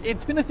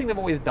 it's been a thing they've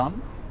always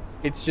done.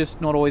 It's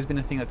just not always been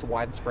a thing that's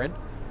widespread.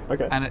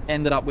 Okay. And it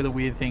ended up with a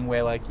weird thing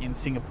where, like, in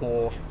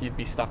Singapore, you'd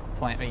be stuck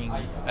playing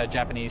a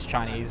Japanese,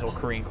 Chinese, or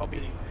Korean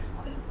copy.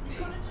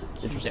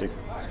 Interesting.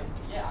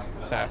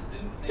 So,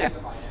 yeah.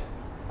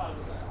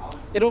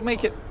 It'll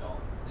make it...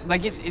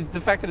 Like,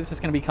 the fact that it's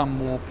just going to become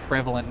more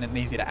prevalent and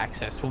easier to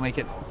access will make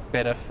it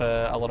better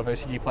for a lot of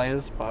OCG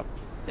players, but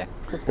yeah.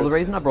 Well, the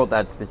reason I brought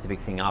that specific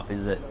thing up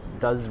is it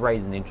does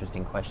raise an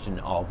interesting question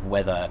of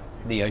whether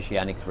the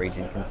Oceanics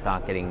region can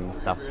start getting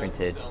stuff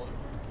printed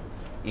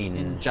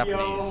in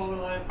Japanese.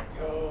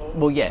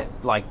 Well, yeah,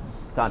 like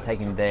start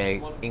taking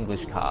their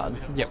English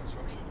cards. Yep.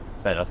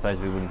 But I suppose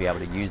we wouldn't be able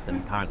to use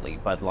them currently.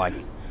 But like,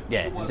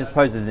 yeah, it just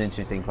poses an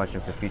interesting question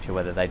for future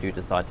whether they do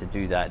decide to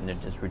do that, and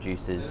it just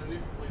reduces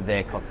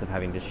their costs of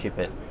having to ship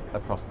it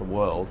across the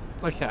world.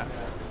 Okay.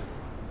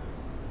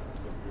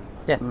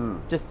 Yeah,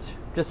 just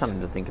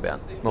something to think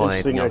about. More than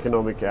Interesting anything else.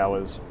 economic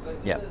hours.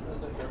 Yeah.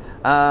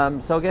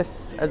 So I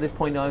guess at this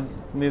point I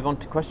move on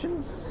to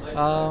questions.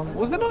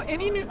 Was there not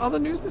any other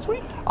news this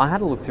week? I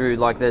had a look through.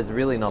 Like, there's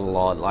really not a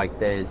lot. Like,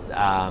 there's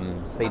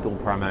speed duel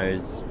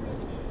promos.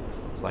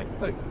 It's like,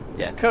 Look,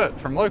 yeah. it's Kurt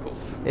from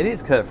Locals. It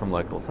is Kurt from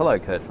Locals. Hello,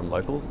 Kurt from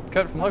Locals.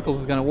 Kurt from Locals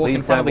is going to walk Please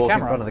in front of the don't walk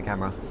camera. in front of the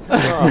camera.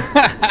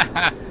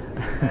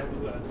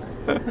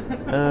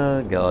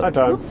 Oh God. I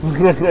don't.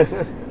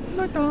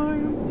 No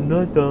time.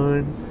 No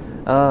time.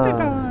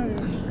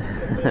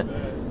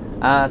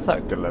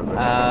 Good level.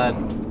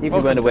 If you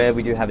Welcome weren't to aware, this.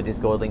 we do have a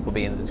Discord link will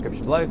be in the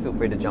description below. Feel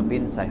free to jump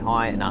in, say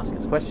hi, and ask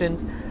us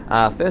questions.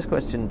 First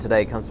question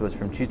today comes to us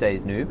from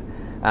Tuesday's Noob.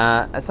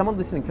 As someone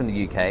listening from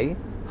the UK,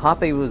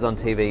 Heartbeat was on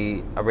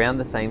TV around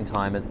the same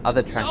time as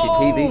other trashy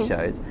TV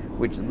shows,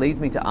 which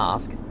leads me to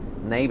ask,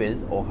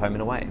 Neighbours or Home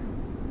and Away?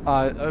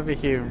 Over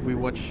here, we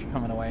watch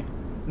Home and Away.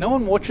 No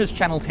one watches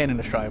Channel 10 in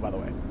Australia, by the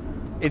way.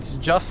 It's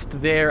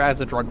just there as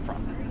a drug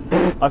front.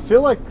 I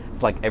feel like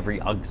It's like every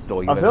UGG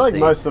store you've I ever feel like seen.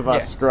 most of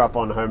us Yes. grew up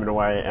on Home and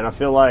Away, and I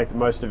feel like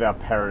most of our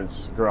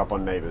parents grew up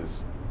on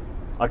Neighbours.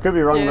 I could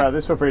be wrong Yeah. about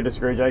this. Feel free to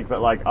disagree, Jake.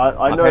 But like, I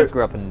My know parents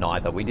grew up in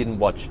neither. We didn't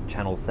watch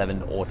Channel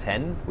 7 or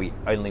 10. We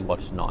only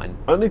watched 9.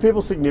 only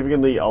people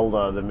significantly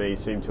older than me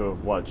seem to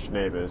have watched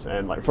Neighbours.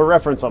 And like, for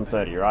reference, I'm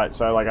 30, right?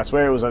 So like, I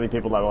swear it was only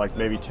people that were like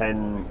maybe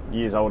 10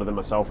 years older than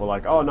myself were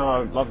like, oh no,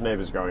 I loved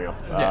Neighbours growing up.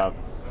 Yeah.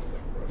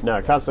 No,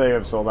 can't say I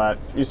ever saw that.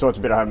 Used to watch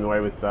a bit of Home and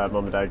Away with mum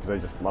and dad because they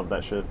just loved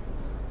that shit.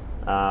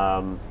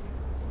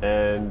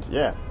 And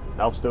yeah,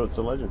 Alf Stewart's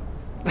a legend.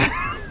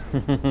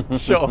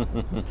 Sure.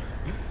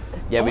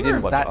 Yeah, I we wonder didn't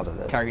if watch that other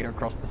than carried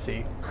across the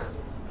sea.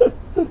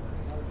 Other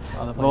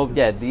Well, places.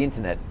 yeah, the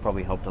internet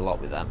probably helped a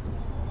lot with that.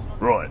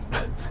 Right.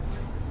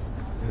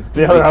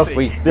 The other Alf,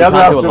 We the other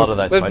can't Alf do a lot of Stewart-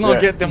 those. Let's places.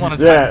 not get them on a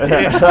Yeah.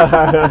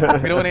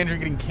 toast. We don't want Andrew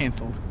getting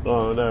cancelled.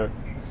 Oh no.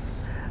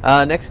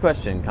 Next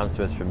question comes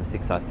to us from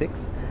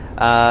 6i6.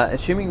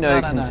 Assuming no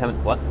No.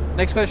 contaminant... What?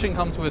 Next question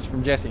comes to us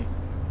from Jesse.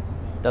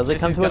 Does it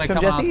come Jesse's to us gonna from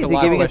come and Jesse? ask a Is he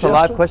live giving us a question.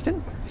 live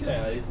question?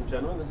 Yeah, ladies and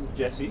gentlemen, this is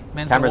Jesse.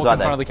 Man's Camera's gonna walk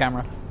right in front of the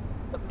camera.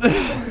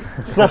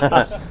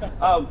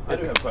 I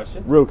do have a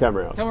question. Real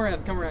camera house. Come around.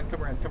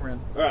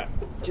 All right.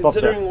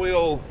 Considering we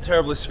all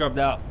terribly scrubbed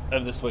out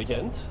over this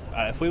weekend,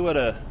 if we were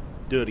to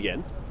do it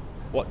again,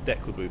 what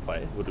deck would we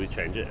play? Would we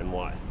change it, and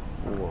why?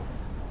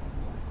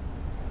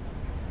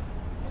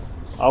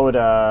 I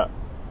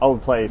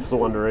would play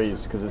Flu Under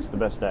Ease because it's the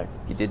best deck.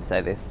 You did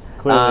say this.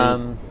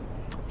 Clearly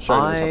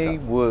shown in the I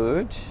top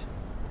would...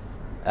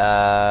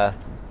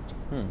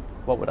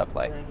 what would I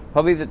play?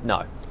 Probably the...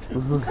 No.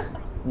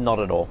 Not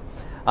at all.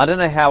 I don't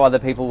know how other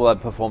people are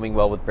performing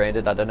well with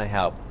Branded. I don't know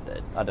how.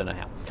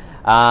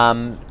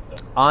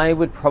 I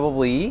would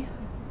probably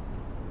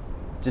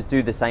just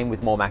do the same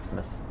with more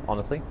Maximus,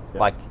 honestly.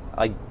 Yeah. Like,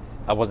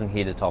 I wasn't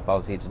here to top, I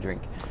was here to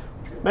drink.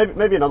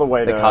 Maybe another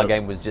way The to card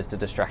game was just a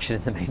distraction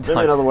in the meantime.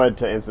 maybe another way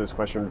to answer this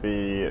question would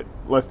be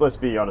let's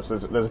be honest.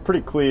 There's a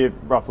pretty clear,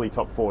 roughly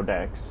top 4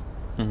 decks.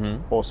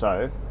 Or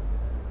so.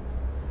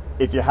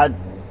 If you had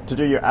to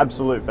do your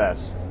absolute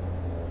best,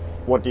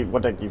 what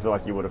deck do you feel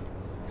like you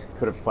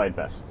could have played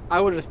best?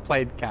 I would have just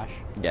played Cash.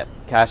 Yeah,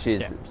 Cash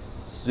is Yeah.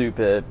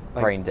 super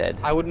brain dead.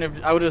 I wouldn't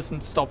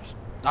have stopped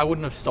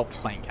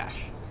playing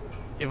Cash.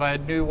 If I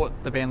knew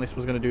what the ban list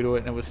was going to do to it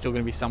and it was still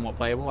going to be somewhat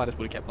playable, I just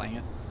would have kept playing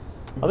it.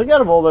 I think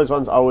out of all those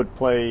ones, I would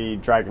play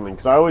Dragon Link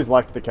because I always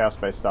liked the Chaos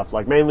Space stuff,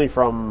 like mainly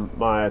from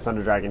my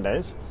Thunder Dragon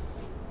days.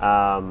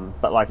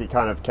 But like it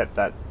kind of kept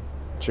that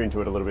tune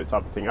to it a little bit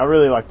type of thing. I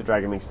really like the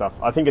Dragon Link stuff.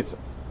 I think it's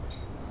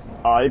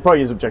it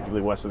probably is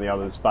objectively worse than the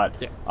others, but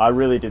Yeah. I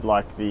really did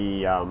like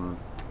the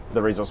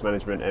resource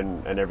management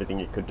and everything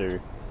it could do.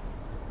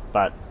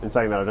 But in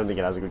saying that, I don't think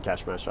it has a good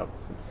cash mashup.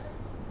 It's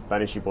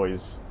Banishi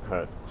Boys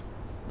hurt.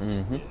 Or a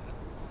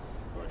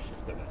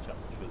shifter matchup,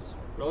 which was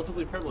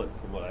relatively prevalent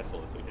from what I saw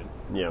this weekend.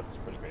 Yeah. It's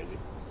pretty crazy.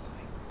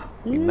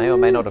 You may or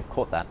may not have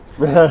caught that.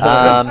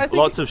 I think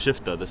Lots of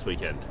shifter this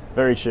weekend.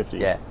 Very shifty.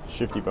 Yeah.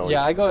 Shifty boys.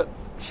 I got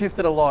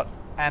shifted a lot,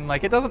 and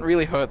like it doesn't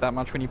really hurt that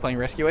much when you're playing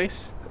Rescue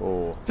Ace.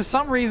 Oh. For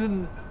some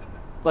reason,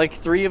 like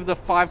 3 of the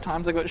 5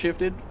 times I got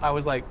shifted, I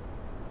was like,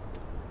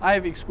 I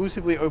have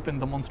exclusively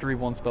opened the Monster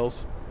Reborn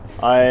spells.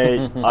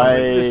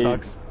 This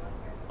sucks.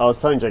 I was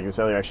telling Jake this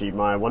earlier, actually.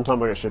 My one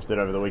time I got shifted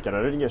over the weekend.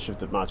 I didn't get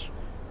shifted much.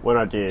 When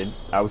I did,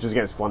 which was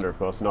against Flunder, of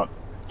course, not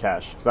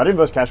Cash. Because I didn't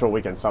verse Cash all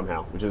weekend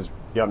somehow, which is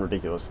beyond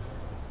ridiculous.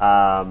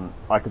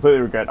 I completely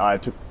regret I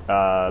took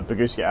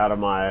Baguska out of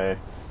my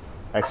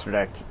extra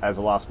deck as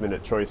a last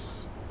minute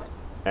choice.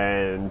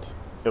 And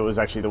it was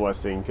actually the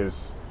worst thing,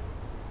 because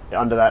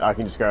under that I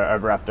can just go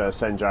Overraptor,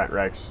 send Giant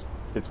Rex,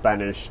 it's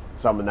banished,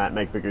 summon that,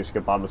 make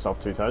Baguska, buy myself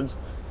 2 turns.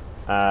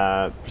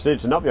 Proceeded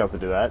to not be able to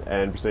do that,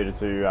 and proceeded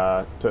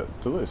to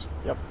lose.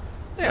 Yep.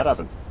 That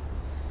happened.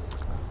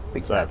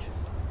 Big So- stage.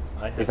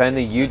 If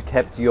only you'd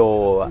kept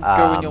your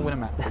Go win your winner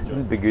map.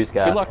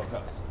 Bagooska Good luck.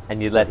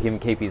 and you let him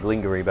keep his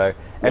Lingaribo,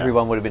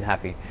 everyone would have been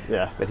happy.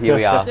 Yeah. But here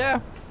we are. Yeah.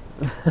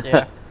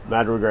 Yeah.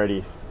 Mad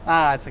regretty.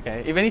 It's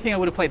okay. If anything, I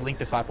would have played Link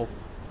Disciple.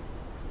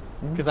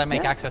 Because I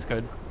make access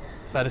code.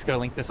 So I just go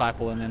Link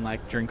Disciple and then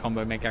like during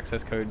combo make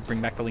access code, bring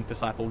back the Link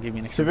Disciple, give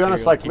me an extra To be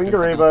honest, like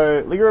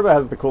Lingaribo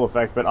has the cool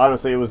effect, but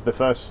honestly, it was the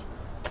first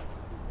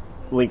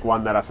Link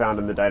one that I found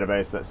in the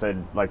database that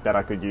said like that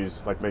I could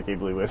use like make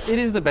Blue with. It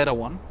is the better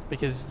one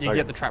because you Okay.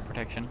 get the trap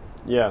protection.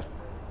 Yeah,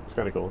 it's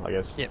kind of cool, I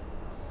guess. Yep.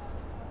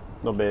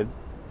 Not bad.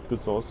 Good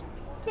source.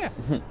 Yeah.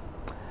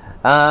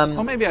 Um,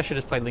 Or maybe I should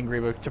just play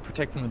Lingaribo to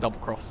protect from the double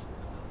cross.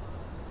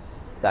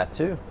 that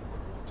too.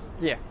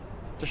 Yeah.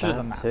 Just should have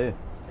done That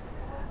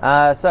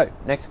that. too. So,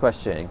 next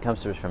question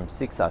comes to us from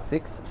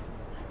 6R6.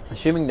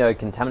 Assuming no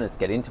contaminants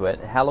get into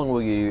it, how long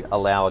will you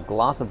allow a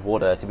glass of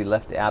water to be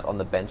left out on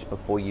the bench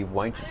before you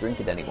won't drink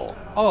it anymore?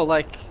 Oh,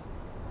 like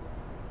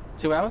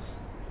 2 hours?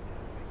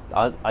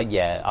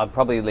 Yeah, I'd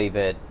probably leave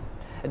it.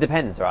 It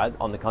depends, right,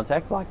 on the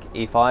context. Like,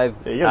 if I've...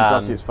 Yeah, you're gonna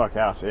dusty as fuck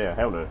house. Yeah,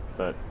 hell no.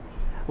 But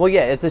Well,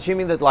 yeah, it's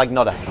assuming that, like,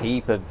 not a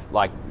heap of,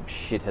 like,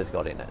 shit has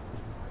got in it.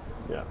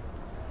 yeah,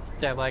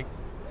 Yeah, like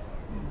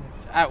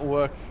at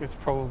work is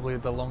probably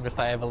the longest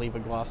I ever leave a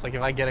glass. Like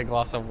if I get a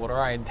glass of water,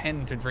 I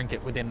intend to drink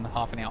it within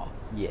half an hour.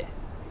 Yeah.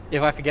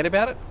 If I forget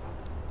about it,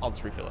 I'll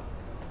just refill it.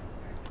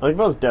 I think if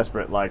I was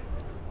desperate, like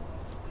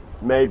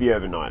maybe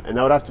overnight, and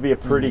that would have to be a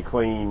pretty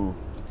clean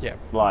Yeah.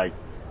 like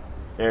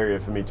area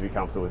for me to be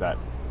comfortable with that,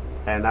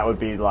 and that would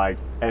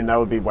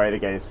be weighed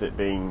against it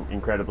being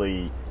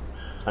incredibly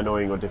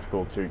annoying or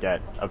difficult to get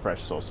a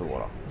fresh source of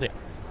water. Yeah.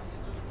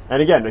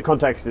 And again, the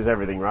context is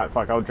everything, right?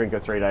 Fuck, I would drink a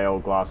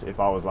 3-day-old glass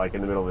if I was like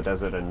in the middle of the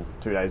desert and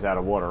 2 days out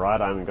of water,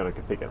 right? I'm going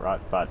to pick it, right?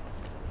 But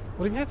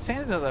What if you had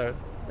sand in it though?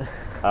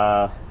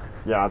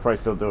 yeah, I'd probably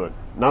still do it.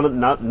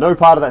 No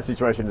part of that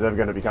situation is ever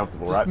going to be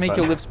comfortable, Just right? make But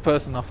your lips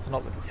purse enough to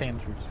not let the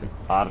sand through.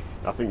 I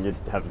think you'd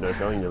have no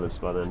feeling in your lips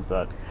by then,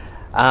 but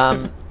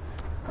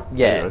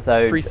Yeah, Anyway.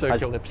 so...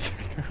 Pre-soak your lips.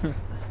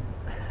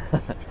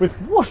 with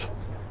what?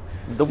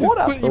 The water.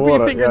 You put your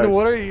water, finger in the yeah.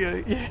 water.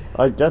 Yeah.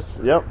 I guess,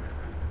 yep.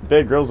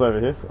 Bear Grylls over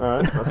here.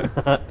 All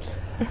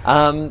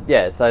right.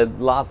 Yeah, so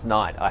last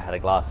night I had a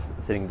glass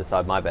sitting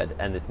beside my bed,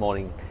 and this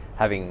morning,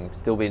 having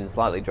still been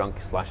slightly drunk /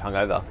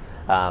 hungover,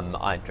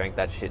 I drank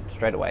that shit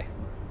straight away.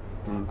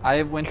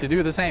 I went to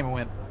do the same and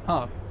went,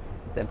 huh.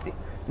 It's empty.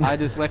 I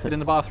just left it in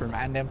the bathroom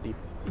and empty.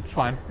 It's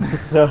fine.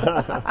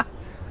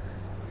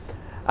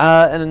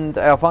 And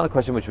our final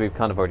question, which we've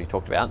kind of already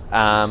talked about,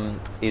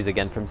 is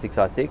again from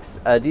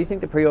 6i6. Do you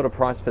think the pre-order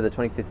price for the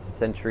 25th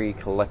Century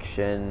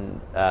Collection,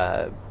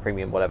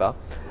 premium, whatever,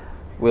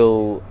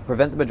 will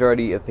prevent the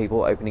majority of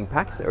people opening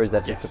packs, or is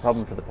that just a Yes.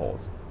 problem for the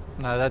pause?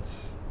 No,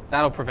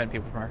 that'll prevent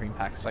people from opening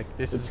packs. Like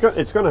this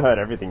It's going to hurt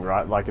everything,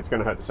 right? Like it's going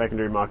to hurt the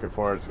secondary market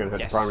for it. It's going to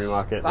hurt the primary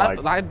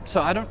market.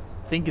 So I don't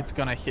think it's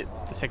going to hit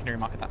the secondary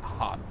market that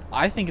hard.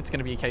 I think it's going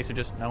to be a case of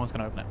just no one's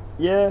going to open it.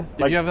 yeah.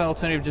 If you have an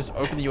alternative, just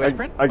open the US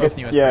print. I guess.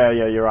 Open the US Yeah, print.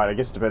 yeah. You're right. I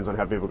guess it depends on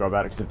how people go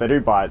about it. Because if they do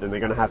buy it, then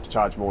they're going to have to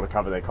charge more to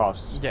cover their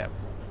costs. Yeah.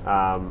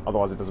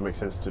 Otherwise, it doesn't make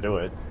sense to do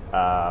it.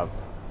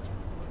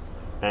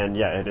 And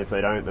yeah, and if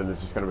they don't, then there's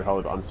just going to be a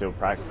whole unsealed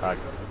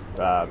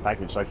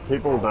package. Like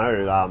people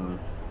know,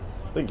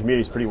 I think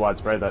community is pretty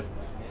widespread that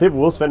people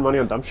will spend money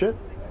on dumb shit.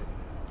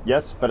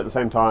 Yes, but at the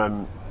same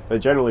time, they're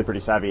generally pretty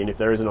savvy. And if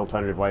there is an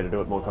alternative way to do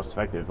it more cost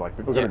effective, like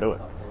people are going to do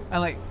it. And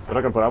like They're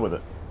not going to put up with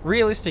it.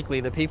 realistically,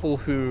 the people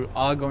who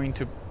are going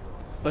to,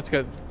 let's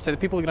go, say the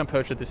people who are going to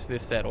purchase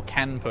this set or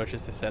can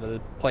purchase this set are the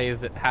players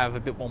that have a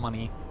bit more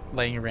money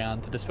laying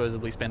around to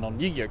disposably spend on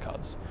Yu-Gi-Oh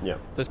cards. Yeah.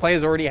 Those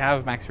players already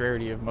have max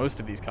rarity of most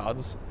of these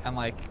cards, and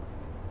like,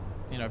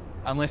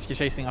 unless you're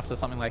chasing after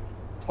something like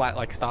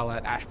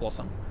Starlight Ash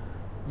Blossom,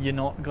 you're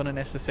not going to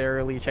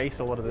necessarily chase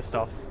a lot of this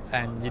stuff,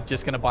 and you're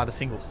just going to buy the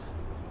singles.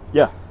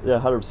 Yeah,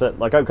 100%.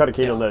 Like I'm kind of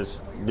keen on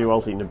those new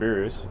Ulti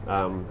Nibiru's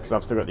because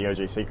I've still got the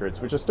OG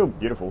secrets, which are still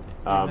beautiful.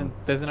 And then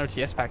there's an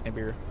OTS pack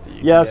Nibiru.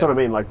 Yeah, that's what I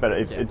mean. Like, but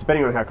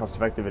depending on how cost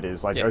effective it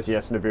is, like Yes.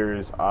 OTS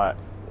Nibiru's,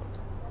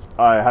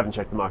 I haven't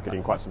checked the market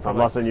in quite some time.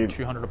 Last I knew,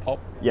 200 a pop.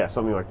 yeah,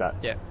 something like that.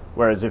 Yeah.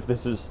 Whereas if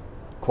this is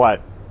quite,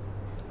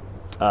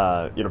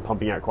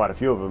 pumping out quite a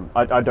few of them,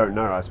 I don't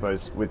know. I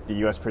suppose with the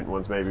US print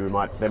ones, maybe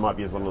they might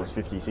be as little as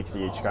 50,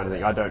 60 each kind of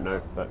thing. I don't know,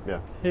 but yeah,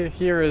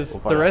 Here is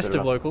find the out rest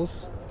soon of enough.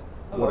 locals.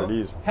 what it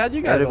is. How'd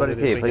you guys all do Everybody's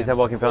this here. Please weekend? have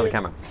walk in front of the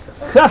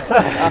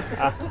camera.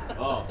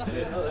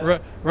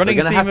 Running We're going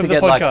to theme have of to the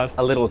get like podcast.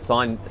 a little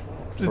sign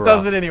Just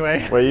does it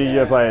anyway. We're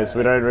Yu-Gi-Oh players.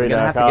 We don't read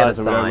gonna our have to get a cards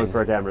and we don't sign. look for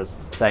our cameras.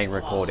 saying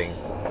recording.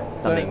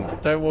 Something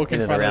Don't walk in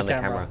and front around of the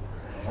camera.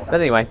 But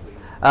anyway,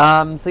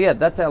 so yeah,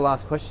 that's our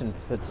last question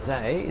for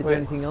today. Is there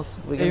anything else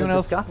we're going Anyone to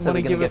else discuss? Are want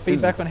we to gonna give a get food?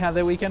 feedback on how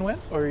their weekend went,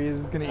 or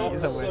is going to eat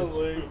somewhere?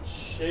 Absolute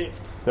shit.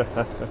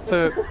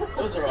 So, It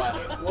was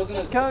alright. Wasn't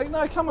it?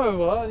 come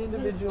over, an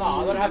individual.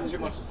 No, I don't have too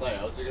much to say.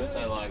 I was just gonna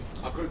say like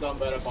I could have done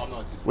better, but I'm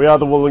not just. We are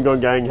the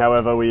Wollongong gang.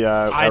 However, we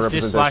I our representation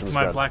disliked was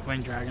my bad.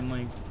 Blackwing Dragon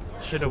League.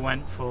 Should have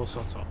went full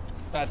Soto.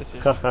 Bad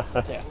decision.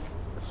 Yes.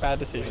 Bad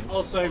decisions.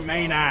 Also,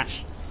 main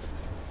Ash.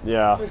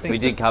 Yeah. We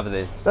did cover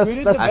this. That's, We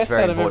did that's the best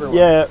very out of important.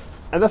 everyone. Yeah,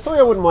 and that's something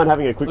I wouldn't mind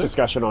having a quick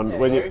discussion on.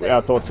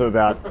 Our thoughts are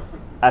about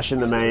Ash in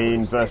the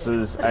main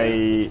versus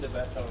a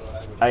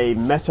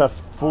meta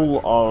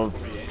full of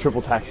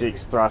triple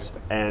tactics, thrust,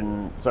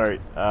 and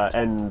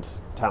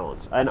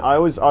talents. And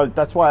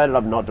that's why I ended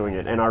up not doing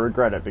it, and I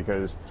regret it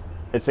because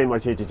it seemed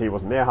like TTT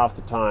wasn't there half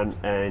the time,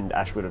 and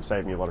Ash would have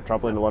saved me a lot of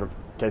trouble in a lot of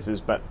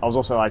cases. But I was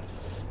also like,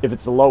 if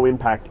it's the low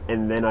impact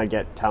and then I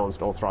get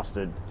talenced or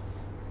thrusted,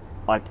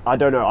 like, I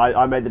don't know.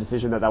 I made the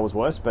decision that was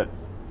worse, but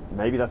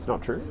maybe that's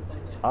not true.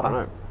 I don't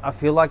know. I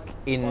feel like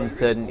in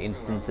certain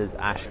instances,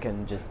 Ash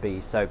can just be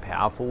so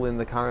powerful in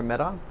the current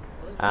meta.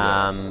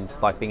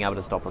 Like being able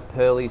to stop a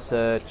Pearly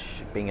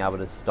search, being able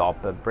to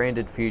stop a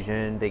branded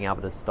fusion, being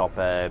able to stop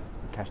a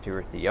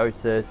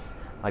Castyrithiosis.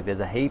 Like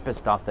there's a heap of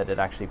stuff that it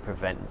actually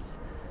prevents.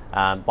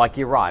 Like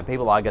you're right,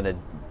 people are going to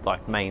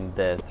like main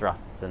the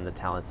thrusts and the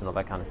talents and all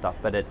that kind of stuff,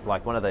 but it's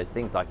like one of those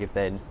things, like if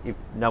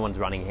no one's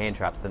running hand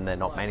traps, then they're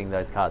not maining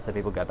those cards, so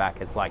people go back.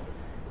 It's like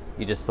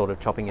you're just sort of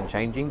chopping and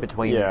changing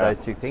between those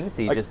two things,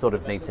 so you just sort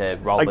of need to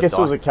roll the dice. I guess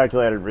it was a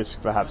calculated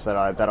risk perhaps that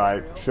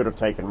I should have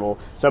taken more.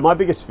 So my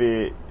biggest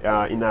fear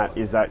in that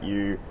is that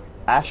you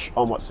Ash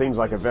on what seems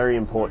like a very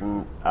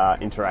important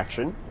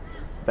interaction.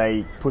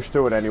 They push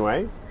through it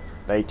anyway.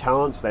 They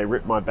talents, they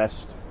rip my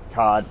best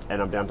card,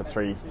 and I'm down to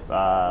 3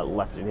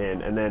 left in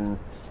hand. And then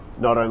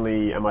not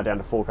only am I down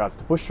to 4 cards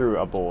to push through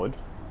a board,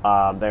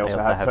 they also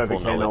have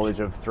perfect hand knowledge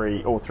of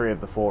 3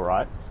 of the 4,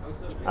 right?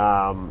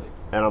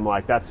 And I'm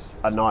like, that's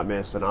a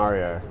nightmare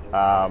scenario.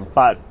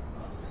 But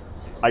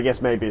I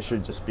guess maybe it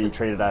should just be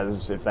treated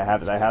as if they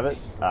have it, they have it.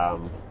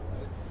 And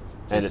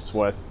it's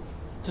worth...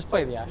 Just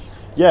play the Ash.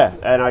 Yeah,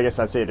 and I guess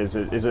that's it. Is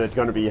it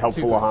going to be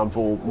helpful or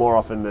harmful more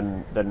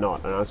often than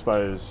not? And I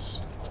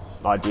suppose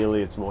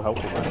ideally it's more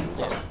helpful.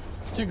 Yeah,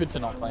 it's too good to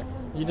not play.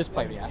 You just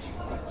play the Ash.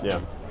 Yeah.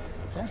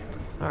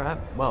 All right,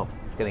 well,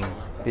 it's getting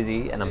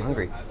busy and I'm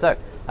hungry. So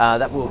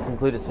that will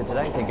conclude us for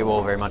today. Thank you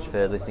all very much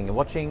for listening and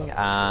watching.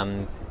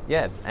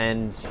 Yeah,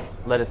 and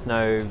let us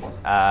know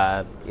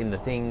in the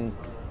thing.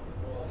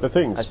 The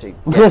things. Actually,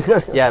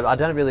 yeah, I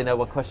don't really know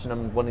what question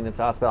I'm wanting them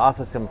to ask, but ask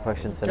us some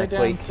questions for next week.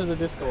 Go down to the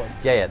Discord.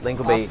 Yeah, link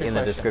will be in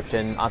the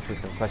description. Ask us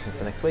some questions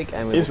for next week.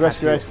 And is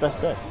Rescue Ace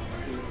best deck?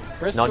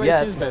 Rescue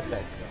Ace is best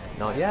deck.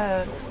 Not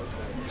yet.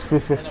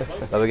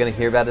 But we're going to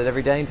hear about it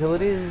every day until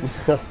it is.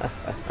 But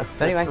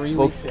anyway,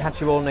 we'll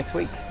catch you all next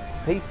week.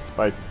 Peace.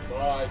 Bye.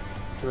 Bye.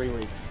 3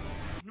 weeks.